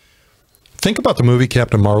 Think about the movie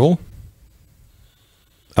Captain Marvel.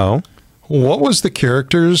 Oh, what was the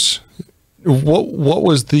characters? What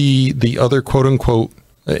was the other quote unquote?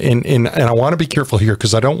 And I want to be careful here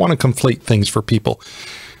because I don't want to conflate things for people.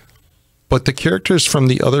 But the characters from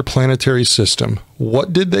the other planetary system,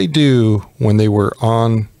 what did they do when they were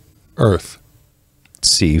on Earth?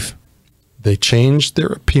 Steve. They changed their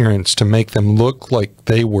appearance to make them look like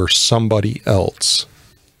they were somebody else.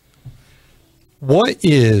 What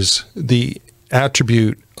is the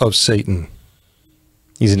attribute of Satan?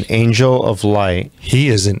 He's an angel of light. He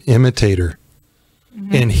is an imitator.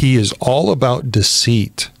 And he is all about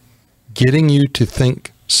deceit, getting you to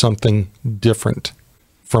think something different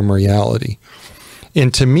from reality.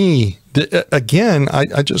 And to me, again,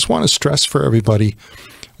 I just want to stress for everybody,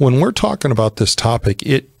 when we're talking about this topic,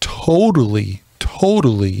 it totally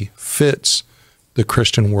fits the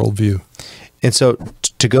Christian worldview. And so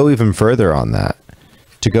to go even further on that,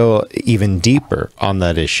 to go even deeper on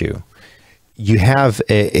that issue, you have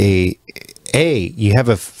you have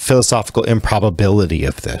a philosophical improbability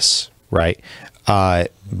of this, right?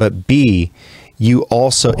 But B, you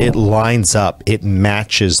also, it lines up, it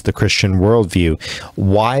matches the Christian worldview.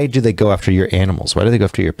 Why do they go after your animals? Why do they go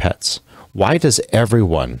after your pets? Why does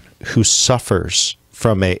everyone who suffers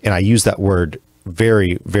from and I use that word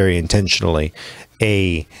very, very intentionally,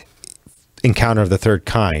 a encounter of the third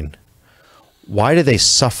kind, why do they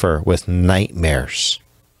suffer with nightmares?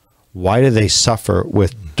 Why do they suffer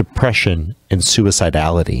with depression and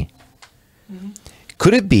suicidality?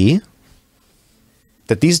 Could it be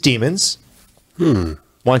that these demons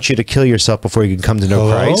want you to kill yourself before you can come to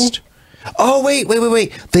know Christ. Oh,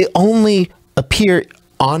 wait. They only appear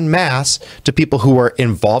en masse to people who are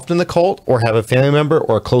involved in the cult or have a family member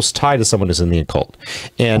or a close tie to someone who's in the occult.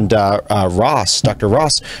 And Dr.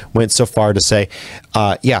 Ross went so far to say,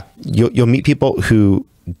 you'll meet people who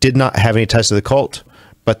did not have any ties to the cult,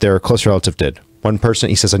 but their close relative did. One person,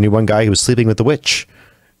 he says, I knew one guy who was sleeping with a witch.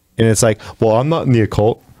 And it's like, well, I'm not in the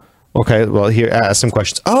occult. Okay, well, here, ask some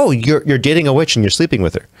questions. Oh, you're dating a witch and you're sleeping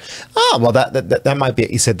with her. Oh, well, that might be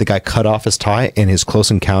it. He said the guy cut off his tie and his close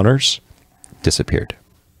encounters disappeared.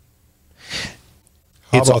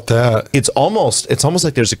 How about that? It's almost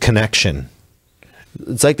like there's a connection.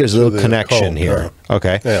 It's like there's a little connection here. Yeah.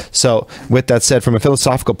 Okay. Yeah. So with that said, from a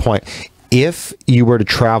philosophical point, if you were to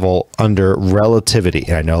travel under relativity,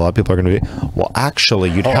 and I know a lot of people are going to be, well, actually,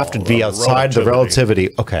 you'd have to be outside the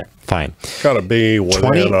relativity. Okay, fine. Got to be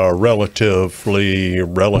within a relative. It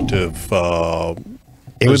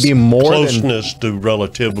would be more closeness to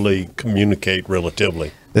relatively communicate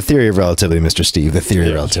relatively. The theory of relativity, Mr. Steve. The theory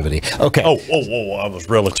of relativity. Okay. Oh! I was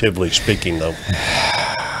relatively speaking, though.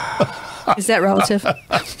 Is that relative?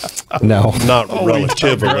 No, not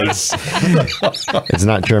relatively. It's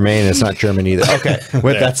not germane. It's not German either. Okay.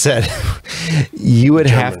 With that said, you would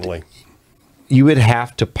have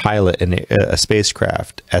to pilot a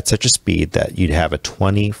spacecraft at such a speed that you'd have a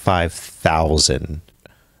 25,000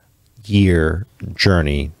 year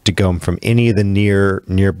journey to go from any of the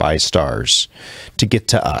nearby stars to get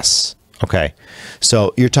to us. Okay.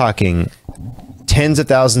 So you're talking tens of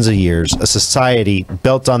thousands of years, a society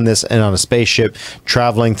built on this and on a spaceship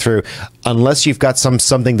traveling through, unless you've got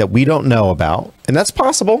something that we don't know about, and that's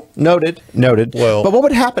possible. Noted. Well, but what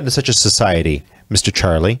would happen to such a society, Mr.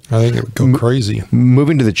 Charlie? I think it would go crazy.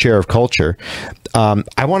 Moving to the chair of culture,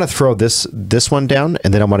 I want to throw this one down,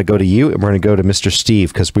 and then I want to go to you, and we're going to go to Mr.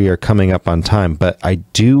 Steve because we are coming up on time. But I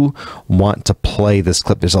do want to play this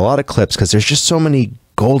clip. There's a lot of clips because there's just so many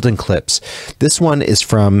golden clips. This one is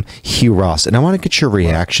from Hugh Ross, and I want to get your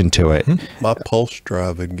reaction to it. My pulse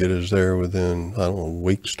drive would get us there within, I don't know, a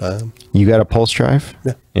week's time. You got a pulse drive?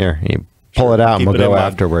 Yeah. Here, you pull it out, and we'll go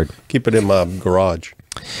afterward. Keep it in my garage.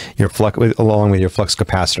 Along with your flux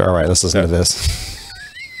capacitor. All right, let's listen to this.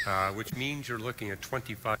 Which means you're looking at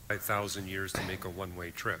 25,000 years to make a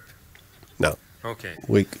one-way trip. No. Okay.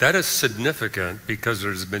 That is significant because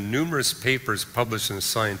there's been numerous papers published in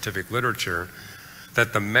scientific literature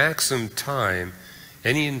that the maximum time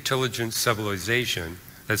any intelligent civilization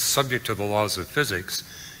that's subject to the laws of physics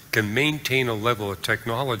can maintain a level of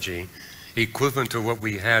technology equivalent to what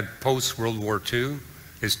we had post-World War II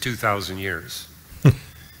is 2,000 years.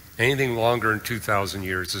 Anything longer than 2,000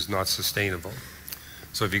 years is not sustainable.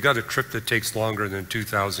 So if you got a trip that takes longer than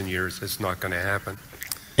 2,000 years, it's not going to happen.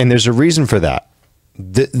 And there's a reason for that.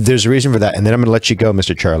 There's a reason for that. And then I'm going to let you go,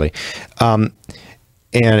 Mr. Charlie. And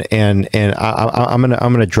I'm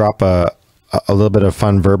gonna drop a little bit of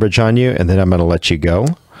fun verbiage on you, and then I'm gonna let you go.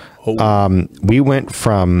 We went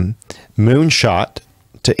from moonshot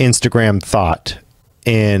to Instagram thought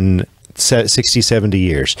in 60, 70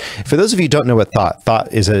 years. For those of you who don't know what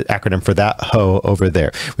thought is an acronym for that hoe over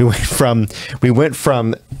there. We went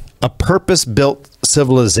from a purpose-built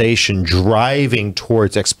civilization driving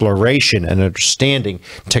towards exploration and understanding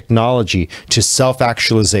technology to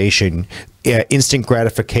self-actualization, instant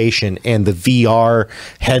gratification, and the VR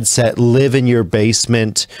headset, live in your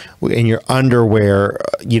basement in your underwear,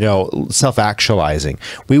 self-actualizing.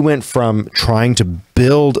 We went from trying to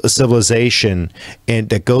build a civilization and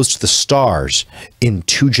that goes to the stars in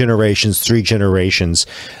 2 generations, 3 generations.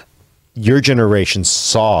 Your generation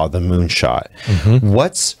saw the moonshot. Mm-hmm.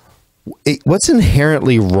 What's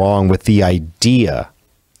inherently wrong with the idea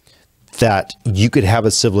that you could have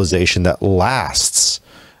a civilization that lasts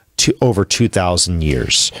to over 2,000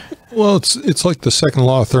 years? Well, it's like the second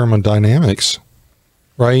law of thermodynamics,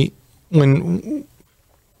 right? When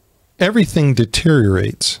everything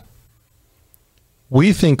deteriorates,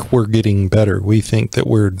 we think we're getting better. We think that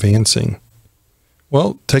we're advancing.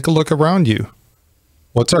 Well, take a look around you.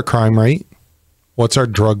 What's our crime rate? What's our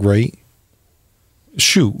drug rate?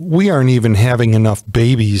 Shoot, we aren't even having enough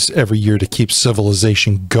babies every year to keep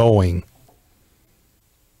civilization going.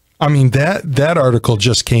 I mean, that article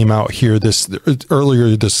just came out here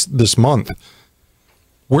earlier this month.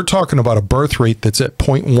 We're talking about a birth rate that's at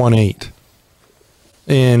 0.18.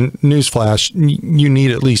 And newsflash, you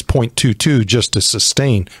need at least 0.22 just to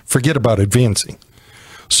sustain. Forget about advancing.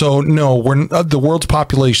 So no, the world's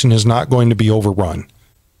population is not going to be overrun.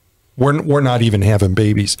 We're not even having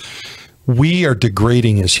babies. We are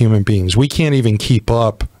degrading as human beings. We can't even keep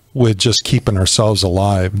up with just keeping ourselves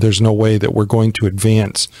alive. There's no way that we're going to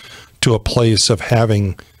advance to a place of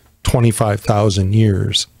having 25,000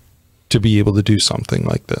 years to be able to do something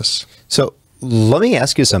like this. So let me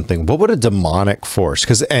ask you something. What would a demonic force,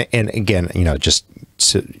 because, and again, just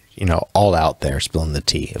to, all out there, spilling the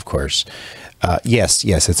tea, of course. Yes,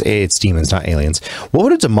 it's demons, not aliens. What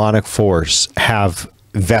would a demonic force have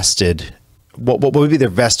vested, what would be their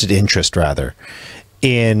vested interest, rather,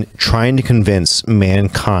 in trying to convince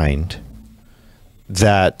mankind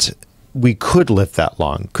that we could live that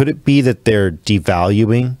long? Could it be that they're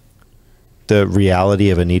devaluing the reality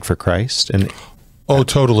of a need for Christ? And oh,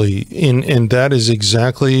 totally. And that is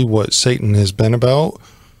exactly what Satan has been about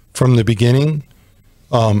from the beginning.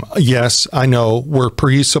 Yes, I know we're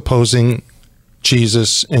presupposing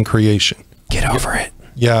Jesus and creation. Get over it.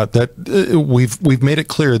 Yeah, that we've made it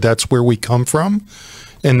clear that's where we come from,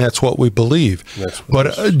 and that's what we believe.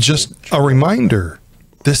 But just a reminder,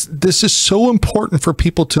 this is so important for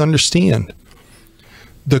people to understand.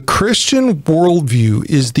 The Christian worldview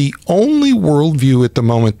is the only worldview at the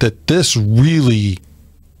moment that this really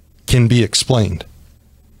can be explained.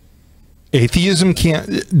 Atheism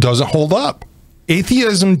doesn't hold up.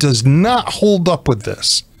 Atheism does not hold up with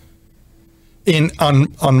this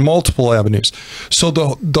on multiple avenues. So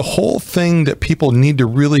the whole thing that people need to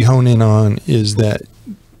really hone in on is that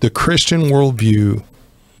the Christian worldview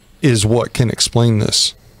is what can explain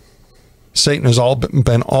this. Satan has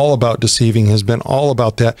been all about deceiving, has been all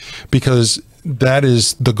about that, because that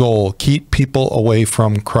is the goal. Keep people away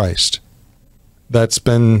from Christ. That's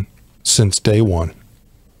been since day one.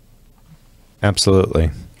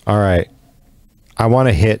 Absolutely. All right. I want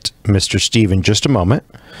to hit Mr. Steve in just a moment,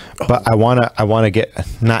 but I want to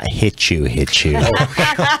not hit you.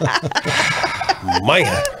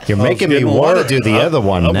 Man, you're making me want to do the other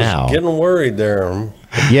one now. I was getting worried there.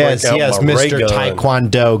 Yes, Mr.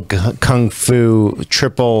 Taekwondo, Kung Fu,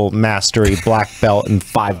 triple mastery, black belt in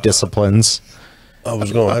 5 disciplines. I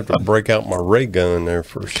was going to have to break out my ray gun there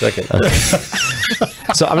for a second. Okay.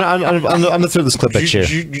 So I'm going to throw this clip at you.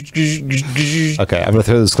 Okay, I'm going to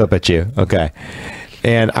throw this clip at you. Okay.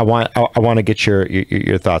 And I want to get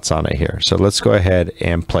your thoughts on it here. So let's go ahead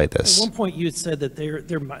and play this. At one point you had said that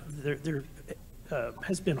there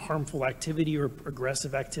has been harmful activity or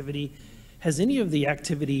aggressive activity. Has any of the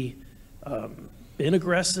activity been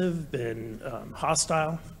aggressive, been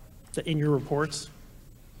hostile in your reports?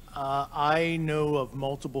 I know of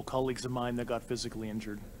multiple colleagues of mine that got physically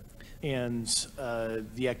injured, and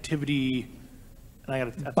the activity. And I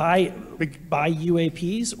got by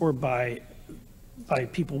UAPs or by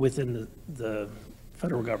people within the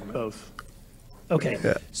federal government. Both. Okay,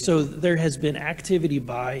 yeah. So there has been activity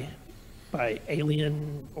by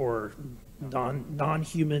alien or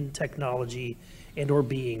non-human technology and or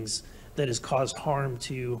beings that has caused harm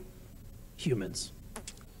to humans.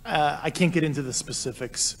 I can't get into the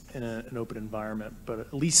specifics in an open environment, but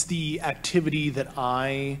at least the activity that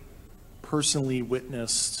I personally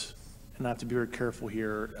witnessed, and I have to be very careful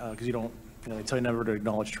here because they tell you never to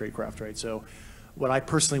acknowledge tradecraft, right? So what I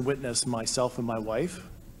personally witnessed myself and my wife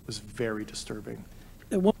was very disturbing.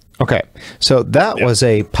 Okay, so that was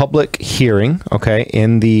a public hearing, okay,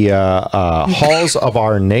 in the halls of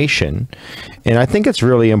our nation, and I think it's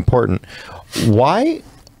really important. Why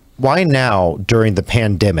now, during the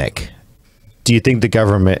pandemic, do you think the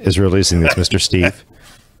government is releasing this, Mr. Steve?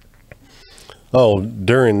 Oh,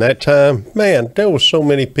 during that time, man, there was so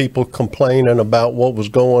many people complaining about what was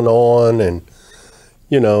going on, and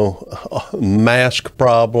mask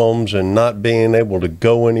problems and not being able to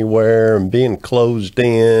go anywhere and being closed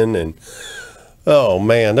in, and oh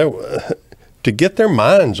man, to get their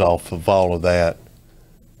minds off of all of that,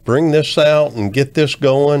 bring this out and get this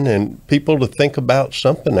going, and people to think about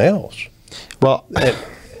something else. Well,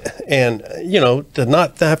 and to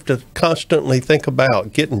not have to constantly think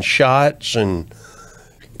about getting shots. And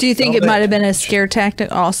do you think it might have been a scare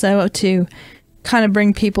tactic also to kind of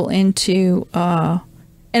bring people into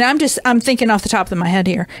and I'm thinking off the top of my head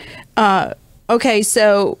here. Okay,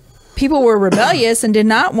 so people were rebellious and did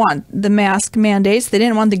not want the mask mandates. They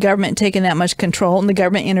didn't want the government taking that much control, and the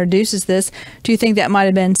government introduces this. Do you think that might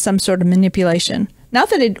have been some sort of manipulation? Not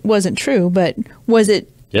that it wasn't true, but was it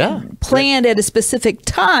planned at a specific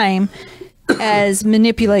time as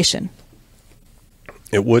manipulation?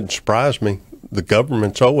 It wouldn't surprise me. The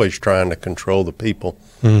government's always trying to control the people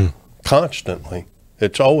constantly.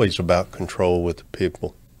 It's always about control with the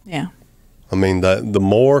people. Yeah. I mean, the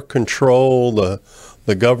more control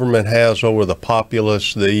the government has over the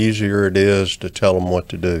populace, the easier it is to tell them what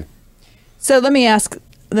to do. So let me ask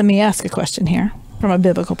a question here. from a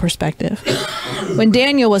biblical perspective. When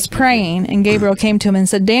Daniel was praying and Gabriel came to him and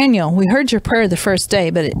said, Daniel, we heard your prayer the first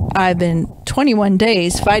day, but I've been 21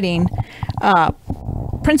 days fighting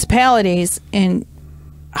principalities in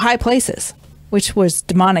high places, which was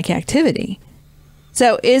demonic activity.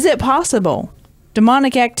 So is it possible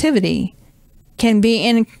demonic activity can be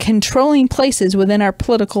in controlling places within our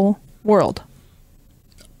political world?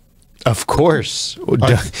 Of course.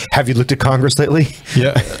 Have you looked at Congress lately?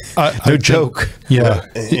 Yeah. No joke. Yeah.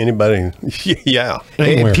 Anybody? Yeah.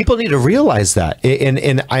 And people need to realize that.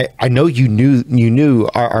 And I know you knew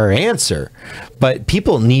our answer, but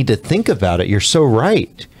people need to think about it. You're so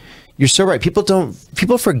right. You're so right.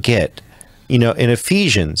 People forget, in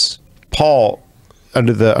Ephesians, Paul,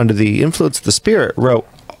 under the influence of the Spirit, wrote,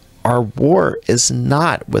 our war is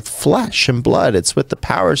not with flesh and blood. It's with the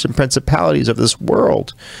powers and principalities of this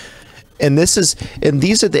world. And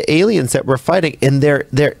these are the aliens that we're fighting, and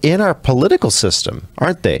they're in our political system,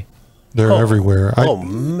 aren't they? They're everywhere.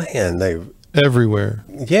 Man, they're everywhere.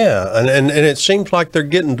 Yeah, and it seems like they're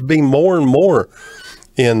getting to be more and more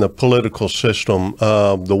in the political system.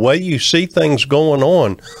 The way you see things going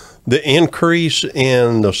on, the increase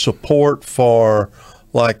in the support for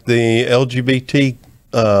like the LGBT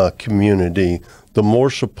community, the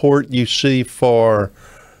more support you see for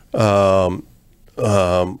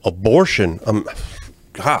abortion.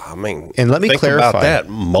 God, I mean, and let me clarify about that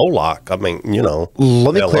Moloch. I mean,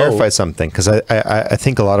 let me clarify something, because I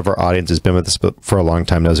think a lot of our audience has been with us for a long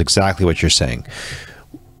time, knows exactly what you're saying.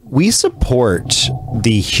 We support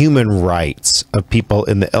the human rights of people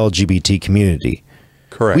in the LGBT community.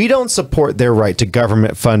 Correct. We don't support their right to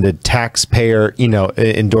government-funded, taxpayer,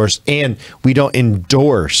 endorsed, and we don't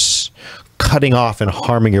endorse cutting off and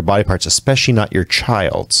harming your body parts, especially not your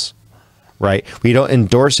child's. Right? We don't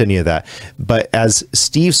endorse any of that. But as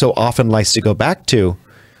Steve so often likes to go back to,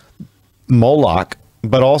 Moloch,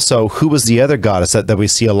 but also who was the other goddess that we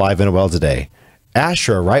see alive and well today?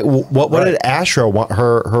 Asherah, right? What did Asherah want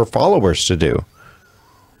her followers to do?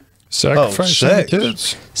 Sacrificing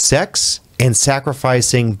kids. Sex and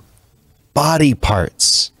sacrificing body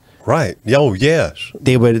parts. Right. Oh, yes.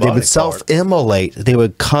 They would self-immolate. They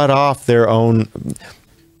would cut off their own.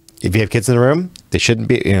 If you have kids in the room, they shouldn't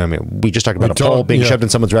be. We just talked about a pole being shoved in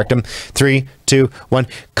someone's rectum. 3, 2, 1,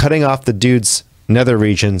 cutting off the dude's nether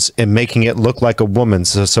regions and making it look like a woman.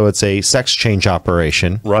 So it's a sex change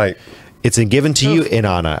operation. Right. It's given to you,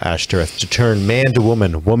 Inanna Ashtoreth, to turn man to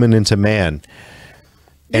woman, woman into man.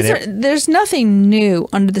 There's nothing new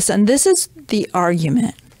under the sun. This is the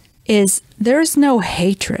argument: is there's no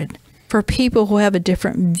hatred for people who have a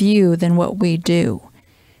different view than what we do.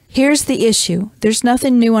 Here's the issue. There's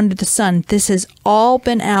nothing new under the sun. This has all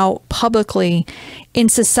been out publicly in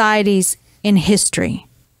societies in history.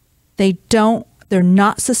 They're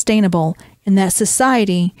not sustainable, and that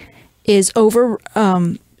society is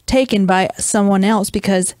overtaken by someone else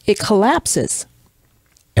because it collapses.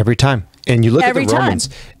 Every time. And you look at the Romans.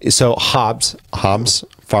 So Hobbes,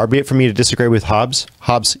 far be it from me to disagree with Hobbes.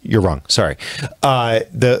 Hobbes, you're wrong. Sorry.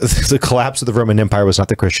 The collapse of the Roman Empire was not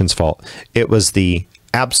the Christians' fault. It was the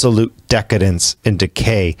absolute decadence and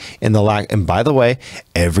decay in the lack. And by the way,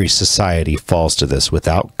 every society falls to this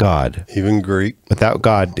without God. Even Greek. Without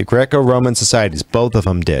God. The Greco-Roman societies, both of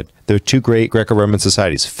them did. The two great Greco-Roman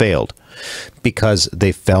societies failed because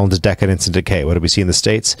they fell into decadence and decay. What do we see in the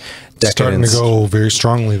States? Decadence. Starting to go very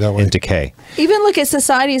strongly that way. And decay. Even look at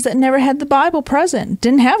societies that never had the Bible present,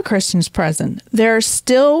 didn't have Christians present. There are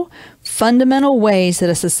still fundamental ways that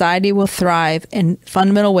a society will thrive and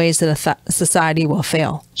fundamental ways that a society will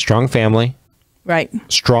fail. Strong family. Right.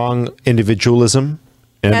 Strong individualism.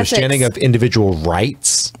 An understanding of individual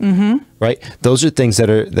rights. Mm-hmm. Right. Those are things that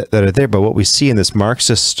are there. But what we see in this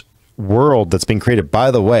Marxist world that's being created, by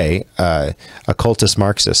the way, occultist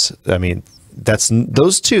Marxists. I mean, that's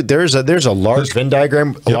those two. There's a large Venn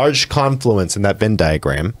diagram, a large confluence in that Venn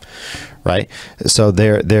diagram, right? So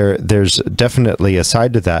there's definitely a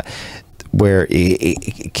side to that where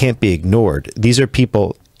it can't be ignored. These are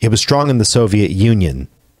people. It was strong in the Soviet Union.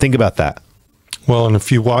 Think about that. Well, and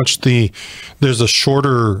if you watch there's a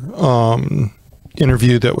shorter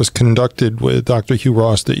interview that was conducted with Dr. Hugh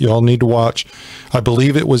Ross that you all need to watch. I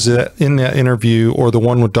believe it was in that interview, or the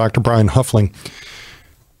one with Dr. Brian Huffling,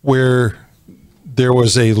 where there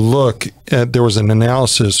was a look at, there was an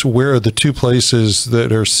analysis, where are the two places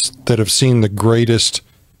that have seen the greatest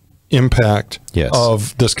impact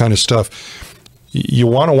of this kind of stuff. You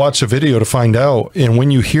want to watch the video to find out, and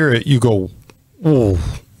when you hear it, you go, "Oh,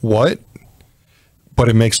 what?" But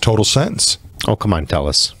it makes total sense. Oh, come on, tell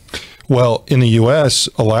us. Well, in the U.S.,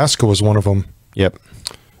 Alaska was one of them. Yep.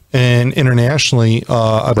 And internationally,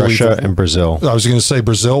 I believe Russia and Brazil. I was going to say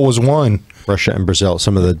Brazil was one. Russia and Brazil,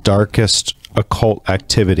 some of the darkest occult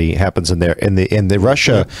activity happens in there. And the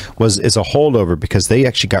Russia is a holdover because they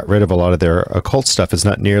actually got rid of a lot of their occult stuff. It's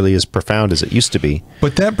not nearly as profound as it used to be.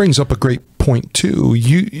 But that brings up a great point too.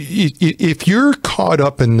 If you're caught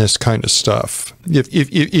up in this kind of stuff,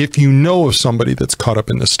 if you know of somebody that's caught up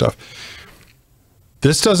in this stuff,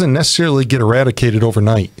 this doesn't necessarily get eradicated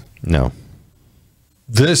overnight. No.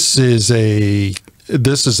 This is a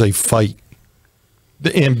fight.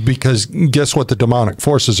 And because guess what the demonic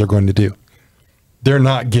forces are going to do? They're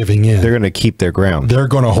not giving in. They're going to keep their ground. They're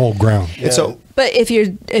going to hold ground. Yeah. So, but if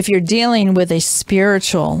you're dealing with a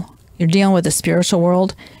spiritual, you're dealing with the spiritual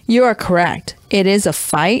world, you are correct. It is a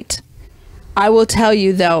fight. I will tell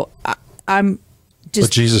you though, I'm just.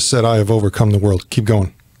 But Jesus said, "I have overcome the world." Keep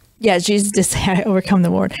going. Yeah, Jesus did say, "I overcome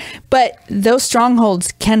the world." But those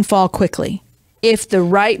strongholds can fall quickly if the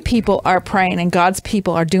right people are praying and God's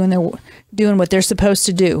people are doing what they're supposed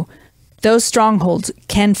to do. Those strongholds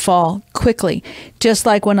can fall quickly. Just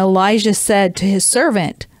like when Elijah said to his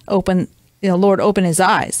servant, Lord, open his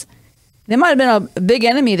eyes. There might have been a big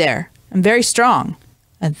enemy there and very strong,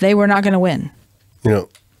 and they were not going to win.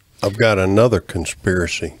 I've got another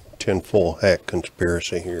conspiracy, tinfoil hat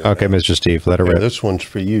conspiracy here. Okay, Mr. Steve, let her rip. This one's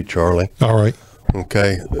for you, Charlie. All right.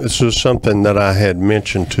 Okay, this is something that I had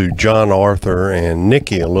mentioned to John Arthur and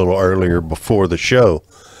Nikki a little earlier before the show.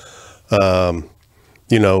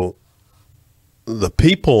 The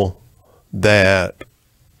people that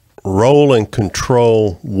role and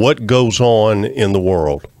control what goes on in the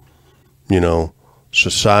world,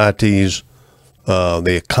 societies,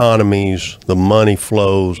 the economies, the money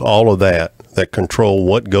flows, all of that control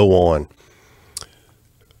what go on.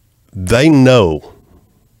 They know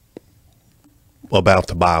about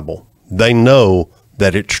the Bible. They know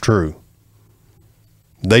that it's true.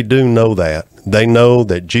 They do know that. They know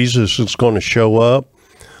that Jesus is going to show up.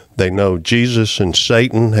 They know Jesus and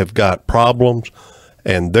Satan have got problems,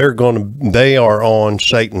 and they are on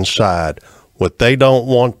Satan's side. What they don't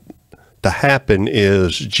want to happen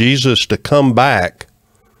is Jesus to come back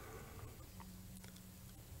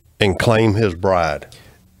and claim his bride.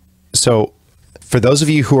 So, for those of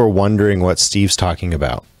you who are wondering what Steve's talking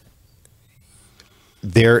about,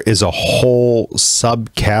 there is a whole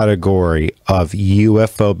subcategory of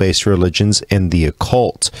UFO-based religions in the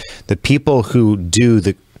occult. The people who do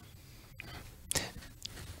the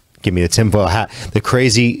give me the tinfoil hat, the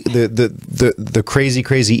crazy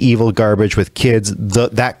evil garbage with kids,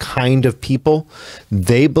 that kind of people,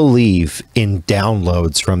 they believe in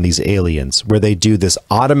downloads from these aliens, where they do this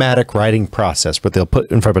automatic writing process where they'll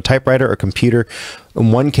put in front of a typewriter or computer.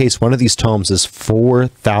 In one case, one of these tomes is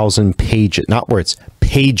 4,000 pages, not words,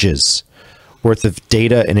 pages worth of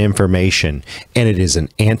data and information, and it is an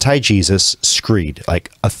anti-Jesus screed.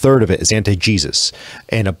 Like a third of it is anti-Jesus,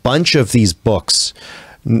 and a bunch of these books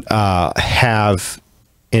have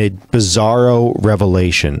a bizarro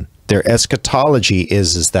revelation. Their eschatology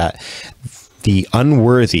is that the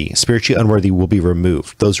unworthy, spiritually unworthy, will be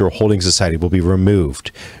removed. Those who are holding society will be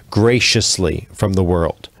removed graciously from the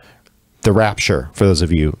world. The rapture, for those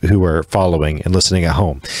of you who are following and listening at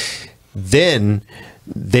home. Then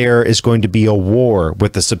there is going to be a war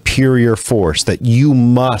with a superior force that you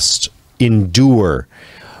must endure.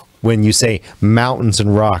 When you say mountains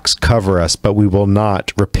and rocks cover us, but we will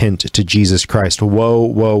not repent to Jesus Christ. Woe,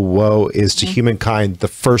 woe, woe is to humankind. The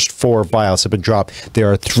first 4 vials have been dropped.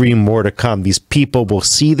 There are 3 more to come. These people will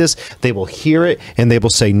see this, they will hear it, and they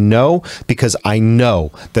will say no, because I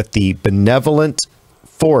know that the benevolent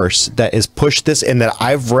force that has pushed this, and that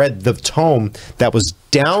I've read the tome that was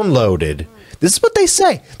downloaded. This is what they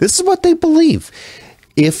say. This is what they believe.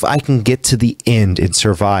 If I can get to the end and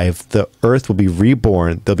survive, the earth will be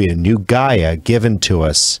reborn. There'll be a new Gaia given to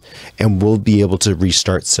us, and we'll be able to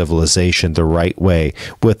restart civilization the right way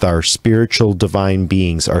with our spiritual divine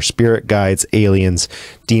beings, our spirit guides, aliens,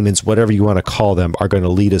 demons, whatever you want to call them, are going to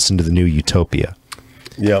lead us into the new utopia.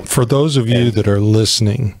 Yeah. For those of you that are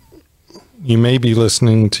listening, you may be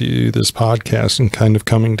listening to this podcast and kind of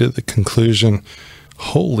coming to the conclusion,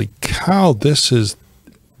 holy cow,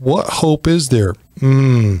 what hope is there?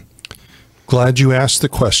 Glad you asked the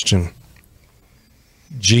question.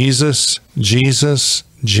 Jesus, Jesus,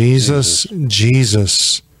 Jesus,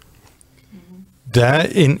 Jesus.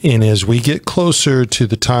 That, and as we get closer to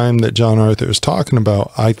the time that John Arthur is talking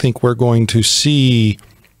about, I think we're going to see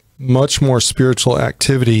much more spiritual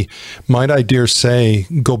activity. Might I dare say,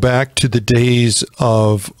 go back to the days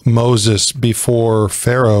of Moses before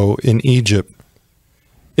Pharaoh in Egypt.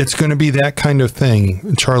 It's going to be that kind of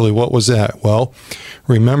thing. Charlie, what was that? Well,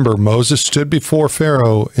 remember, Moses stood before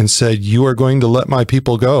Pharaoh and said, "You are going to let my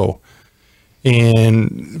people go."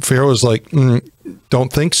 And Pharaoh was like,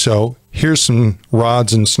 "Don't think so. Here's some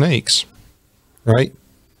rods and snakes." Right?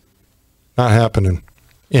 Not happening.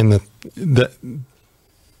 And the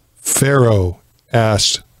Pharaoh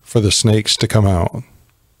asked for the snakes to come out.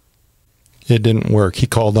 It didn't work. He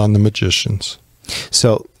called on the magicians.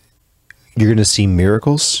 So you're going to see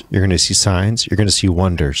miracles. You're going to see signs. You're going to see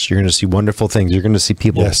wonders. You're going to see wonderful things. You're going to see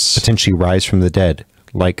people potentially rise from the dead,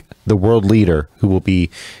 like the world leader who will be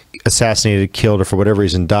assassinated, killed, or for whatever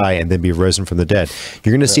reason die and then be risen from the dead.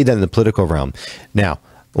 You're going to see that in the political realm. Now,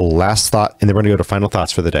 last thought, and then we're going to go to final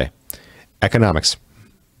thoughts for the day. Economics.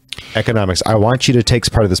 Economics. I want you to take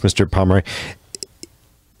part of this, Mr. Pomeroy.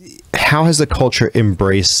 How has the culture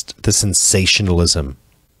embraced the sensationalism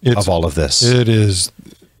of all of this? It is.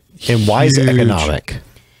 And why is it economic?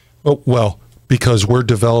 Well, because we're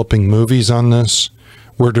developing movies on this.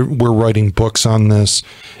 We're writing books on this.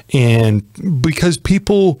 And because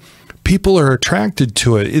people are attracted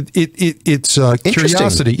to it. It's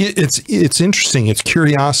curiosity. It's interesting. It's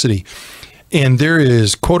curiosity. And there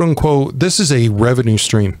is, quote unquote, this is a revenue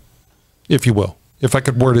stream, if you will, if I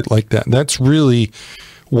could word it like that. That's really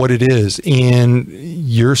what it is. And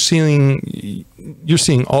you're seeing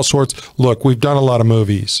all sorts. Look, we've done a lot of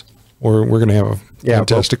movies. We're going to have a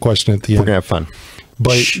fantastic question at the end. We're going to have fun.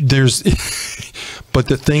 But but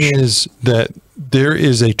the thing is that there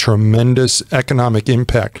is a tremendous economic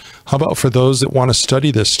impact. How about for those that want to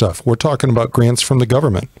study this stuff? We're talking about grants from the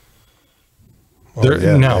government.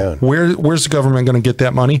 Where's the government going to get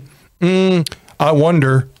that money? I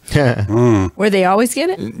wonder. Where they always get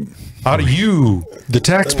it? Out of you, the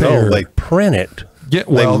taxpayer. No, they print it. Yeah,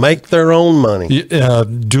 well, they make their own money.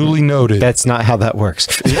 Duly noted. That's not how that works.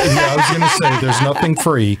 I was going to say there's nothing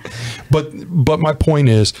free, but my point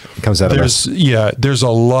is, it comes out there's a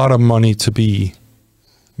lot of money to be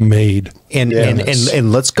made, and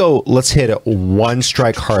let's hit it one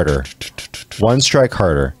strike harder.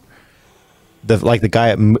 Like the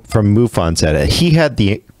guy from MUFON said it. He had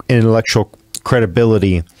the intellectual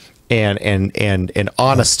credibility and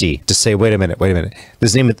honesty to say, wait a minute.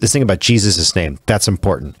 This thing about Jesus' name, that's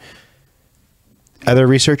important. Other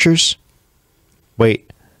researchers,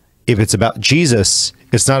 wait, if it's about Jesus,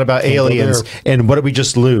 it's not about aliens. And what did we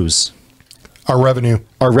just lose? Our revenue,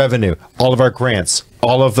 all of our grants,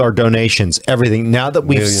 all of our donations, everything. Now that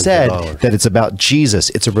we've said that it's about Jesus,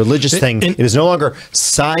 it's a religious thing. It is no longer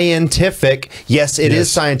scientific. Yes, it is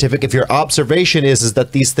scientific. If your observation is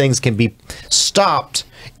that these things can be stopped,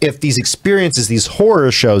 if these experiences, these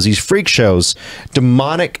horror shows, these freak shows,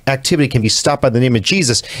 demonic activity can be stopped by the name of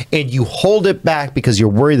Jesus, and you hold it back because you're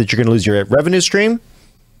worried that you're going to lose your revenue stream,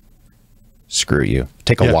 screw you.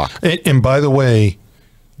 Take a walk. And by the way,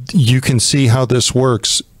 you can see how this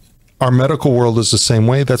works. Our medical world is the same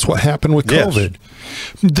way. That's what happened with COVID.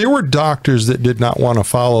 There were doctors that did not want to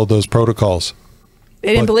follow those protocols.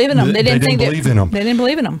 They didn't believe in them. They didn't believe in them. They didn't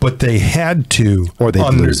believe in them. But they had to. Or they'd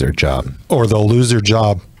lose their job. Or they'll lose their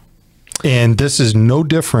job. And this is no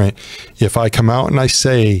different if I come out and I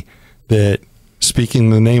say that speaking in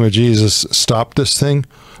the name of Jesus, stop this thing,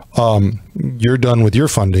 you're done with your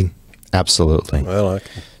funding. Absolutely. Well,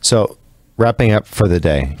 So wrapping up for the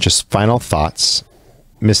day, just final thoughts.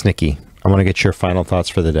 Miss Nikki, I want to get your final thoughts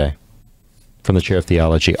for the day from the Chair of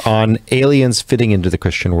Theology on aliens fitting into the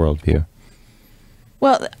Christian worldview.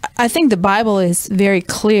 Well, I think the Bible is very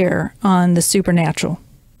clear on the supernatural.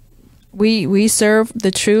 We serve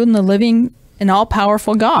the true and the living and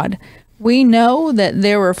all-powerful God. We know that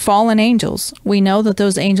there were fallen angels. We know that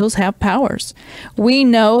those angels have powers. We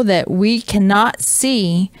know that we cannot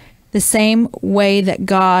see the same way that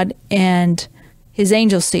God and his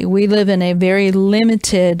angels see. We live in a very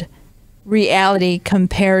limited reality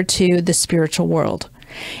compared to the spiritual world.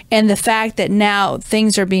 And the fact that now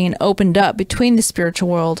things are being opened up between the spiritual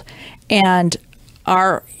world and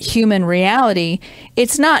our human reality,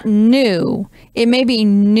 it's not new. It may be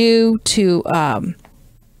new to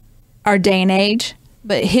our day and age,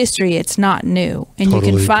 but history, it's not new. And you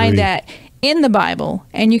can find that in the Bible,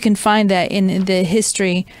 and you can find that in the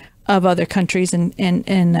history of other countries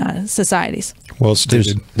and societies. Well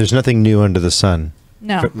stated. There's nothing new under the sun.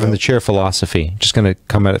 No. From the Chair of Philosophy, just going to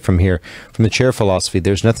come at it from here. From the Chair of Philosophy,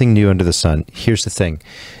 there's nothing new under the sun. Here's the thing.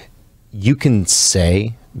 You can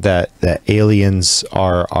say that aliens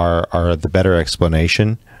are the better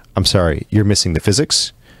explanation. I'm sorry, you're missing the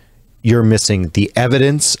physics. You're missing the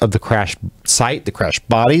evidence of the crash site, the crash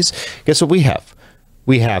bodies. Guess what we have?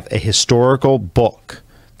 We have a historical book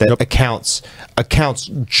that accounts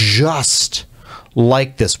just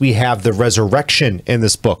like this. We have the resurrection in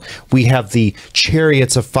this book. We have the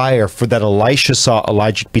chariots of fire for that Elisha saw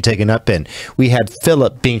Elijah be taken up in. We had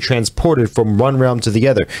Philip being transported from one realm to the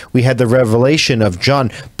other. We had the revelation of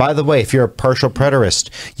John. By the way, if you're a partial preterist,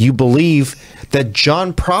 you believe that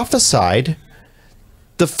John prophesied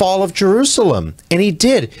the fall of Jerusalem, and he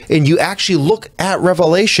did. And you actually look at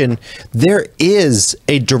Revelation, there is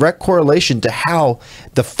a direct correlation to how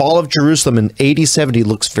the fall of Jerusalem in AD 70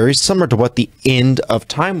 looks very similar to what the end of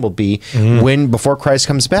time will be before Christ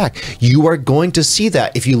comes back. You are going to see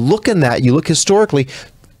that. If you look in that, you look historically,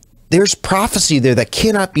 there's prophecy there that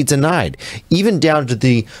cannot be denied, even down to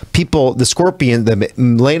the people, the scorpion, the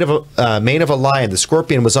mane of a lion, the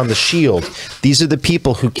scorpion was on the shield. These are the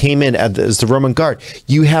people who came in as the Roman guard.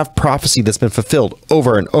 You have prophecy that's been fulfilled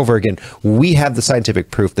over and over again. We have the scientific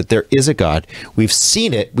proof that there is a God. We've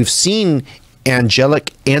seen it. We've seen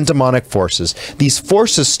angelic and demonic forces. These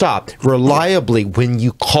forces stop reliably when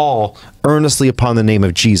you call earnestly upon the name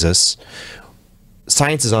of Jesus.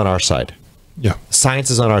 Science is on our side. Yeah.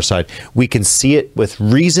 Science is on our side. We can see it with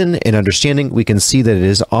reason and understanding. We can see that it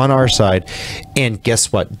is on our side. And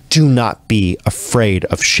guess what? Do not be afraid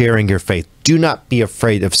of sharing your faith. Do not be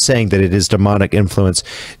afraid of saying that it is demonic influence.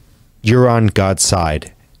 You're on God's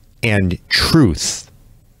side. And truth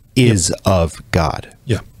is of God.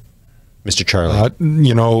 Yeah. Mr. Charlie.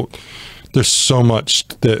 You know, there's so much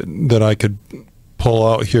that I could pull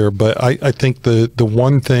out here, but I think the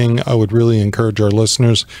one thing I would really encourage our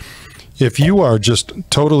listeners, if you are just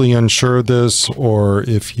totally unsure of this, or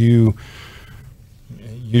if you're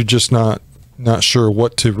just not sure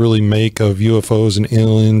what to really make of UFOs and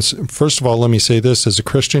aliens, first of all, let me say this: as a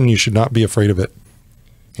Christian, you should not be afraid of it.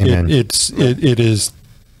 Amen.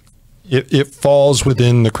 It falls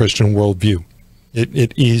within the Christian worldview.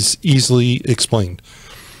 It is easily explained.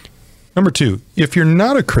 Number two, if you're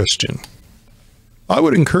not a Christian, I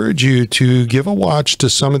would encourage you to give a watch to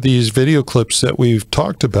some of these video clips that we've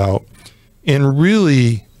talked about and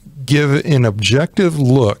really give an objective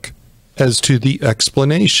look as to the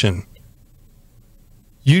explanation.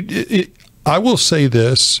 I will say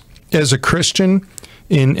this, as a Christian,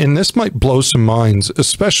 and this might blow some minds,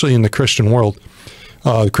 especially in the Christian world,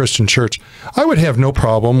 the Christian church, I would have no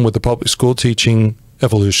problem with the public school teaching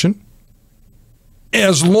evolution,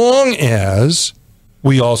 as long as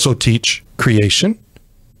we also teach creation.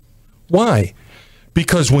 Why?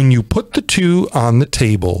 Because when you put the two on the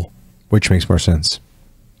table, which makes more sense,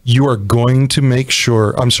 you are going to make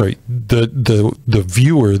sure, I'm sorry, the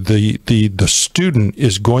viewer, the student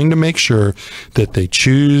is going to make sure that they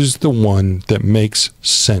choose the one that makes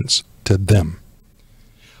sense to them.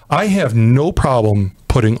 I have no problem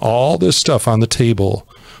putting all this stuff on the table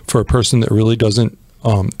for a person that really doesn't,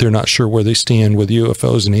 they're not sure where they stand with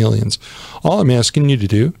UFOs and aliens. All I'm asking you to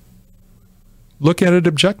do, look at it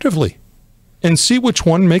objectively and see which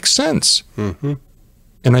one makes sense. Mm-hmm.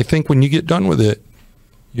 And I think when you get done with it,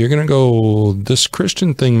 you're going to go, this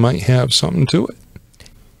Christian thing might have something to it.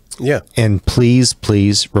 Yeah. And please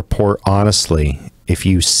report honestly if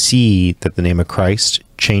you see that the name of Christ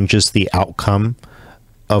changes the outcome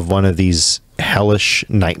of one of these hellish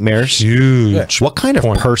nightmares. Huge. What kind of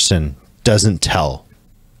person doesn't tell?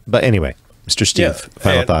 But anyway, Mr. Steve,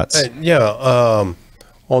 final thoughts.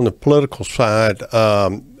 On the political side,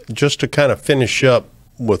 just to kind of finish up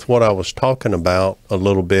with what I was talking about a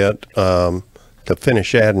little bit, to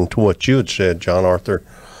finish adding to what you had said, John Arthur,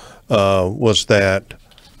 was that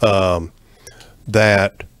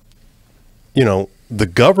the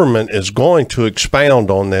government is going to expound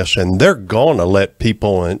on this, and they're going to let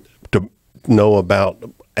people to know about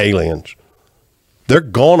aliens. They're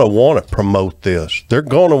going to want to promote this. They're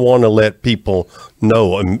going to want to let people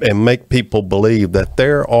know and make people believe that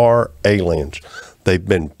there are aliens. They've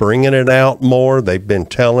been bringing it out more. They've been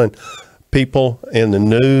telling people in the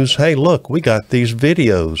news, hey, look, we got these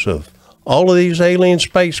videos of all of these alien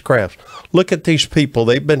spacecrafts. Look at these people.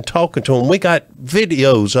 They've been talking to them. We got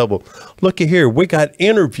videos of them. Looky here. We got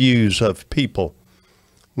interviews of people.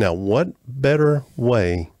 Now, what better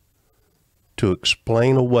way to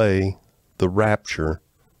explain away the rapture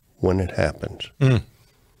when it happens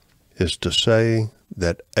is to say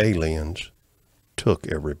that aliens took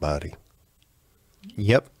everybody.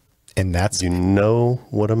 Yep. And that's, you know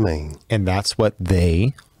what I mean. And that's what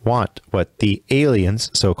they want, what the aliens,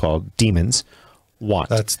 so-called demons, want.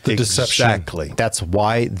 That's the deception. Exactly. That's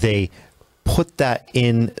why they put that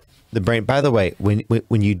in the brain. By the way,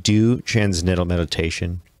 when you do transcendental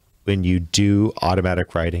meditation, when you do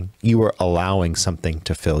automatic writing, you are allowing something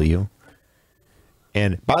to fill you.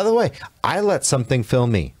 And by the way, I let something fill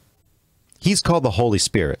me. He's called the Holy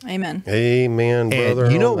Spirit. Amen. Amen, brother.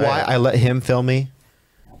 And you know on why that. I let him fill me?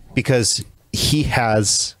 Because he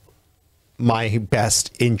has my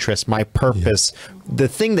best interest, my purpose, the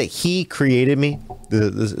thing that he created me,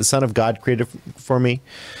 the Son of God created for me.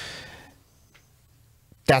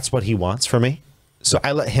 That's what he wants for me. So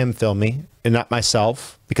I let him fill me and not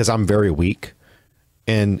myself, because I'm very weak.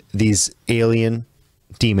 And these alien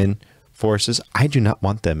demon forces, I do not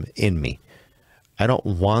want them in me. I don't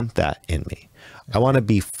want that in me. I want to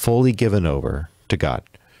be fully given over to God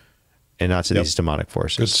and not to these demonic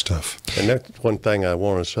forces. Good stuff. And that's one thing I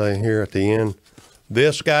want to say here at the end.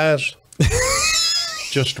 This, guys,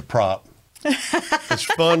 just a prop. It's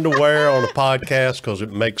fun to wear on a podcast because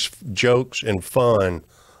it makes jokes and fun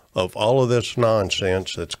of all of this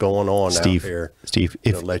nonsense that's going on out here. Steve,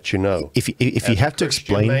 to let you know. If you have to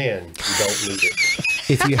explain, man, you don't need it.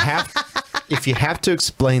 if you have to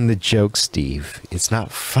explain the joke, Steve, it's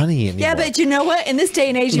not funny anymore. Yeah, but you know what? In this day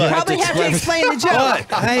and age, you probably have to explain the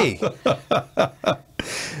joke. Hey,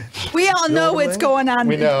 We all know what's going on.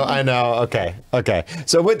 we know. I know. Okay.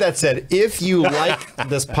 So with that said, if you like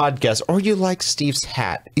this podcast or you like Steve's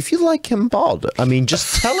hat, if you like him bald, I mean,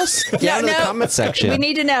 just tell us down in the comment section. We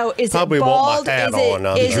need to know: is Probably it want bald? my hat Is it on,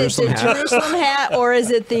 not is the it the Jerusalem hat, or is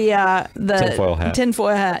it the Tinfoil hat.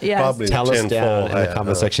 Tinfoil hat. Yes. Probably Tell us down in the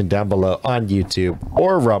comment section down below on YouTube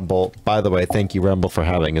or Rumble. By the way, thank you, Rumble, for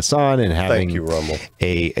having us on and having you, Rumble.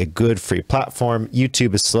 a good free platform.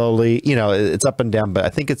 YouTube is slowly, it's up and down, but I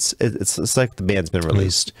think it's like the band's been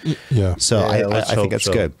released. Yeah. So Yeah, I let's think hope that's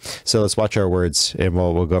so. good. So let's watch our words and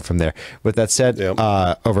we'll go from there. With that said,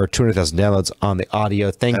 over 200,000 downloads on the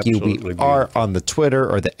audio. Thank you. We Absolutely are on the Twitter,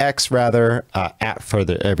 or the X rather, at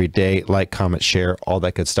Further Every Day. Like, comment, share, all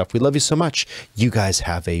that good stuff. We love you so much. You guys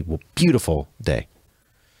have a beautiful day.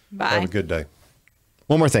 Bye. Have a good day.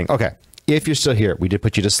 One more thing. Okay. If you're still here, we did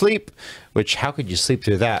put you to sleep, which how could you sleep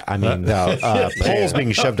through that? I mean, poles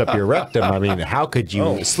being shoved up your rectum. I mean, how could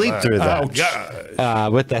you sleep through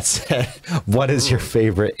that? With that said, what is your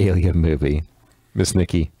favorite alien movie, Miss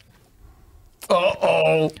Nikki?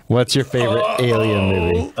 What's your favorite alien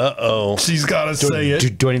movie? She's got to say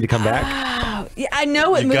it. Do I need to come back? Yeah, I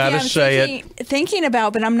know what You movie gotta I'm say thinking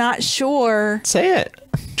about, but I'm not sure. Say it.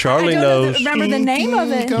 Charlie I knows. don't remember the name of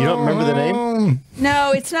it. You don't remember the name?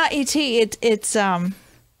 No, it's not E.T. It's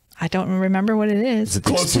I don't remember what it Is is. it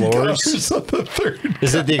the Explorers?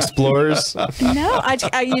 Is it the Explorers? No,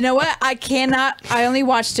 I you know what? I cannot. I only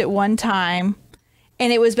watched it one time,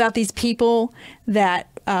 and it was about these people that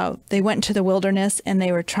they went into the wilderness and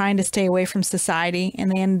they were trying to stay away from society, and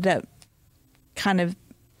they ended up kind of.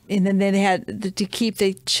 And then they had to keep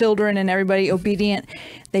the children and everybody obedient.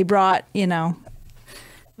 They brought,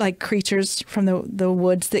 like creatures from the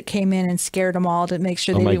woods that came in and scared them all to make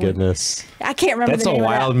sure Oh they my didn't. goodness. I can't remember That's the a name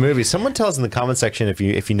wild of that. movie. Someone tell us in the comment section if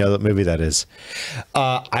you know what movie that is.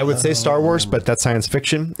 I would say Star Wars, but that's science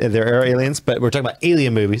fiction. There are aliens, but we're talking about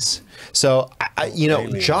alien movies. So,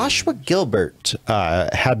 Joshua Gilbert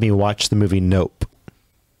had me watch the movie Nope.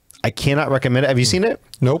 I cannot recommend it. Have you seen it?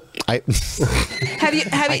 Nope. Have you?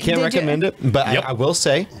 I can't recommend it, but I will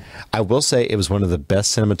say it was one of the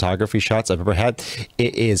best cinematography shots I've ever had.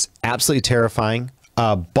 It is absolutely terrifying,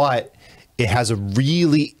 but it has a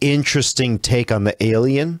really interesting take on the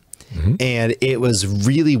alien, and it was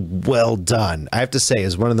really well done. I have to say,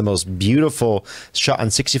 it's one of the most beautiful shot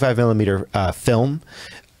on 65 millimeter film.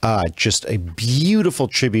 Just a beautiful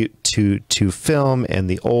tribute to film and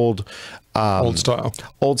the old style.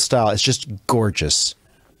 Old style. It's just gorgeous.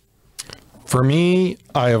 For me,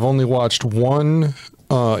 I have only watched one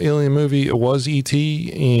alien movie. It was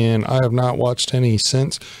E.T., and I have not watched any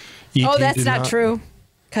since. E.T. Oh, that's did not true.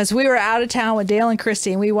 Because we were out of town with Dale and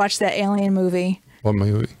Christy, and we watched that alien movie. What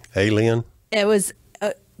movie? Alien. It was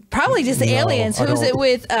probably just the aliens. I Who was it don't-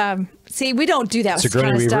 with? See, we don't do that Sigourney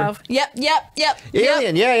kind of Weaver? stuff. Yep.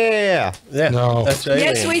 Alien. Yeah. Yeah. No. That's alien.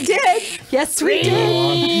 Yes, we did. Yes, we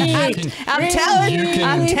did. I'm telling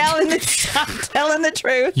the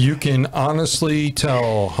truth. You can honestly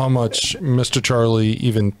tell how much Mr. Charlie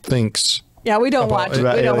even thinks. Yeah, we don't About- watch. We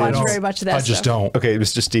about don't watch aliens. very much of that. I just stuff. don't. Okay,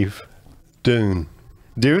 Mr. Steve. Dune.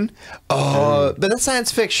 Dune? Oh, but that's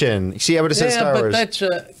science fiction. See, I would have said Star but Wars. that's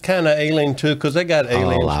kind of alien too, because they got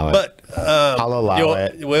aliens. allow it. But I'll allow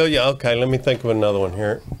it. Well, yeah, okay. Let me think of another one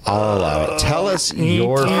here. I'll allow it. Tell us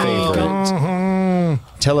your favorite.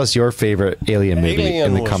 Tell us your favorite alien movie Alien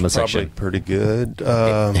in the was comment probably section. pretty good.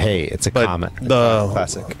 Hey, it's a but comment. The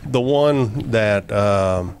Classic. The one that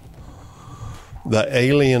the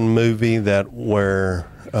alien movie that where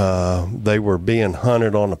they were being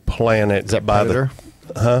hunted on a planet. Is that by Predator?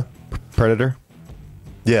 Huh? Predator?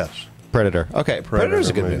 Yes. Predator. Okay, Predator's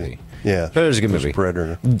a good movie. Yeah, Predator's a good movie.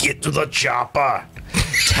 Predator. Get to the chopper.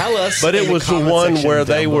 Tell us. But it was the one where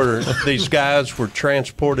they down were, these guys were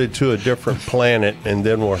transported to a different planet and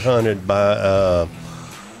then were hunted by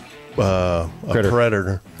a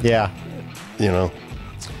predator. Yeah. You know,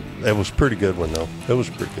 it was a pretty good one, though. It was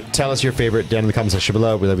pretty good. Tell us your favorite down in the comment section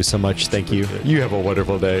below. We love you so much. Thank you. You have a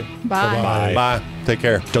wonderful day. Bye. Bye. Bye. Take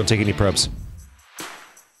care. Don't take any probes.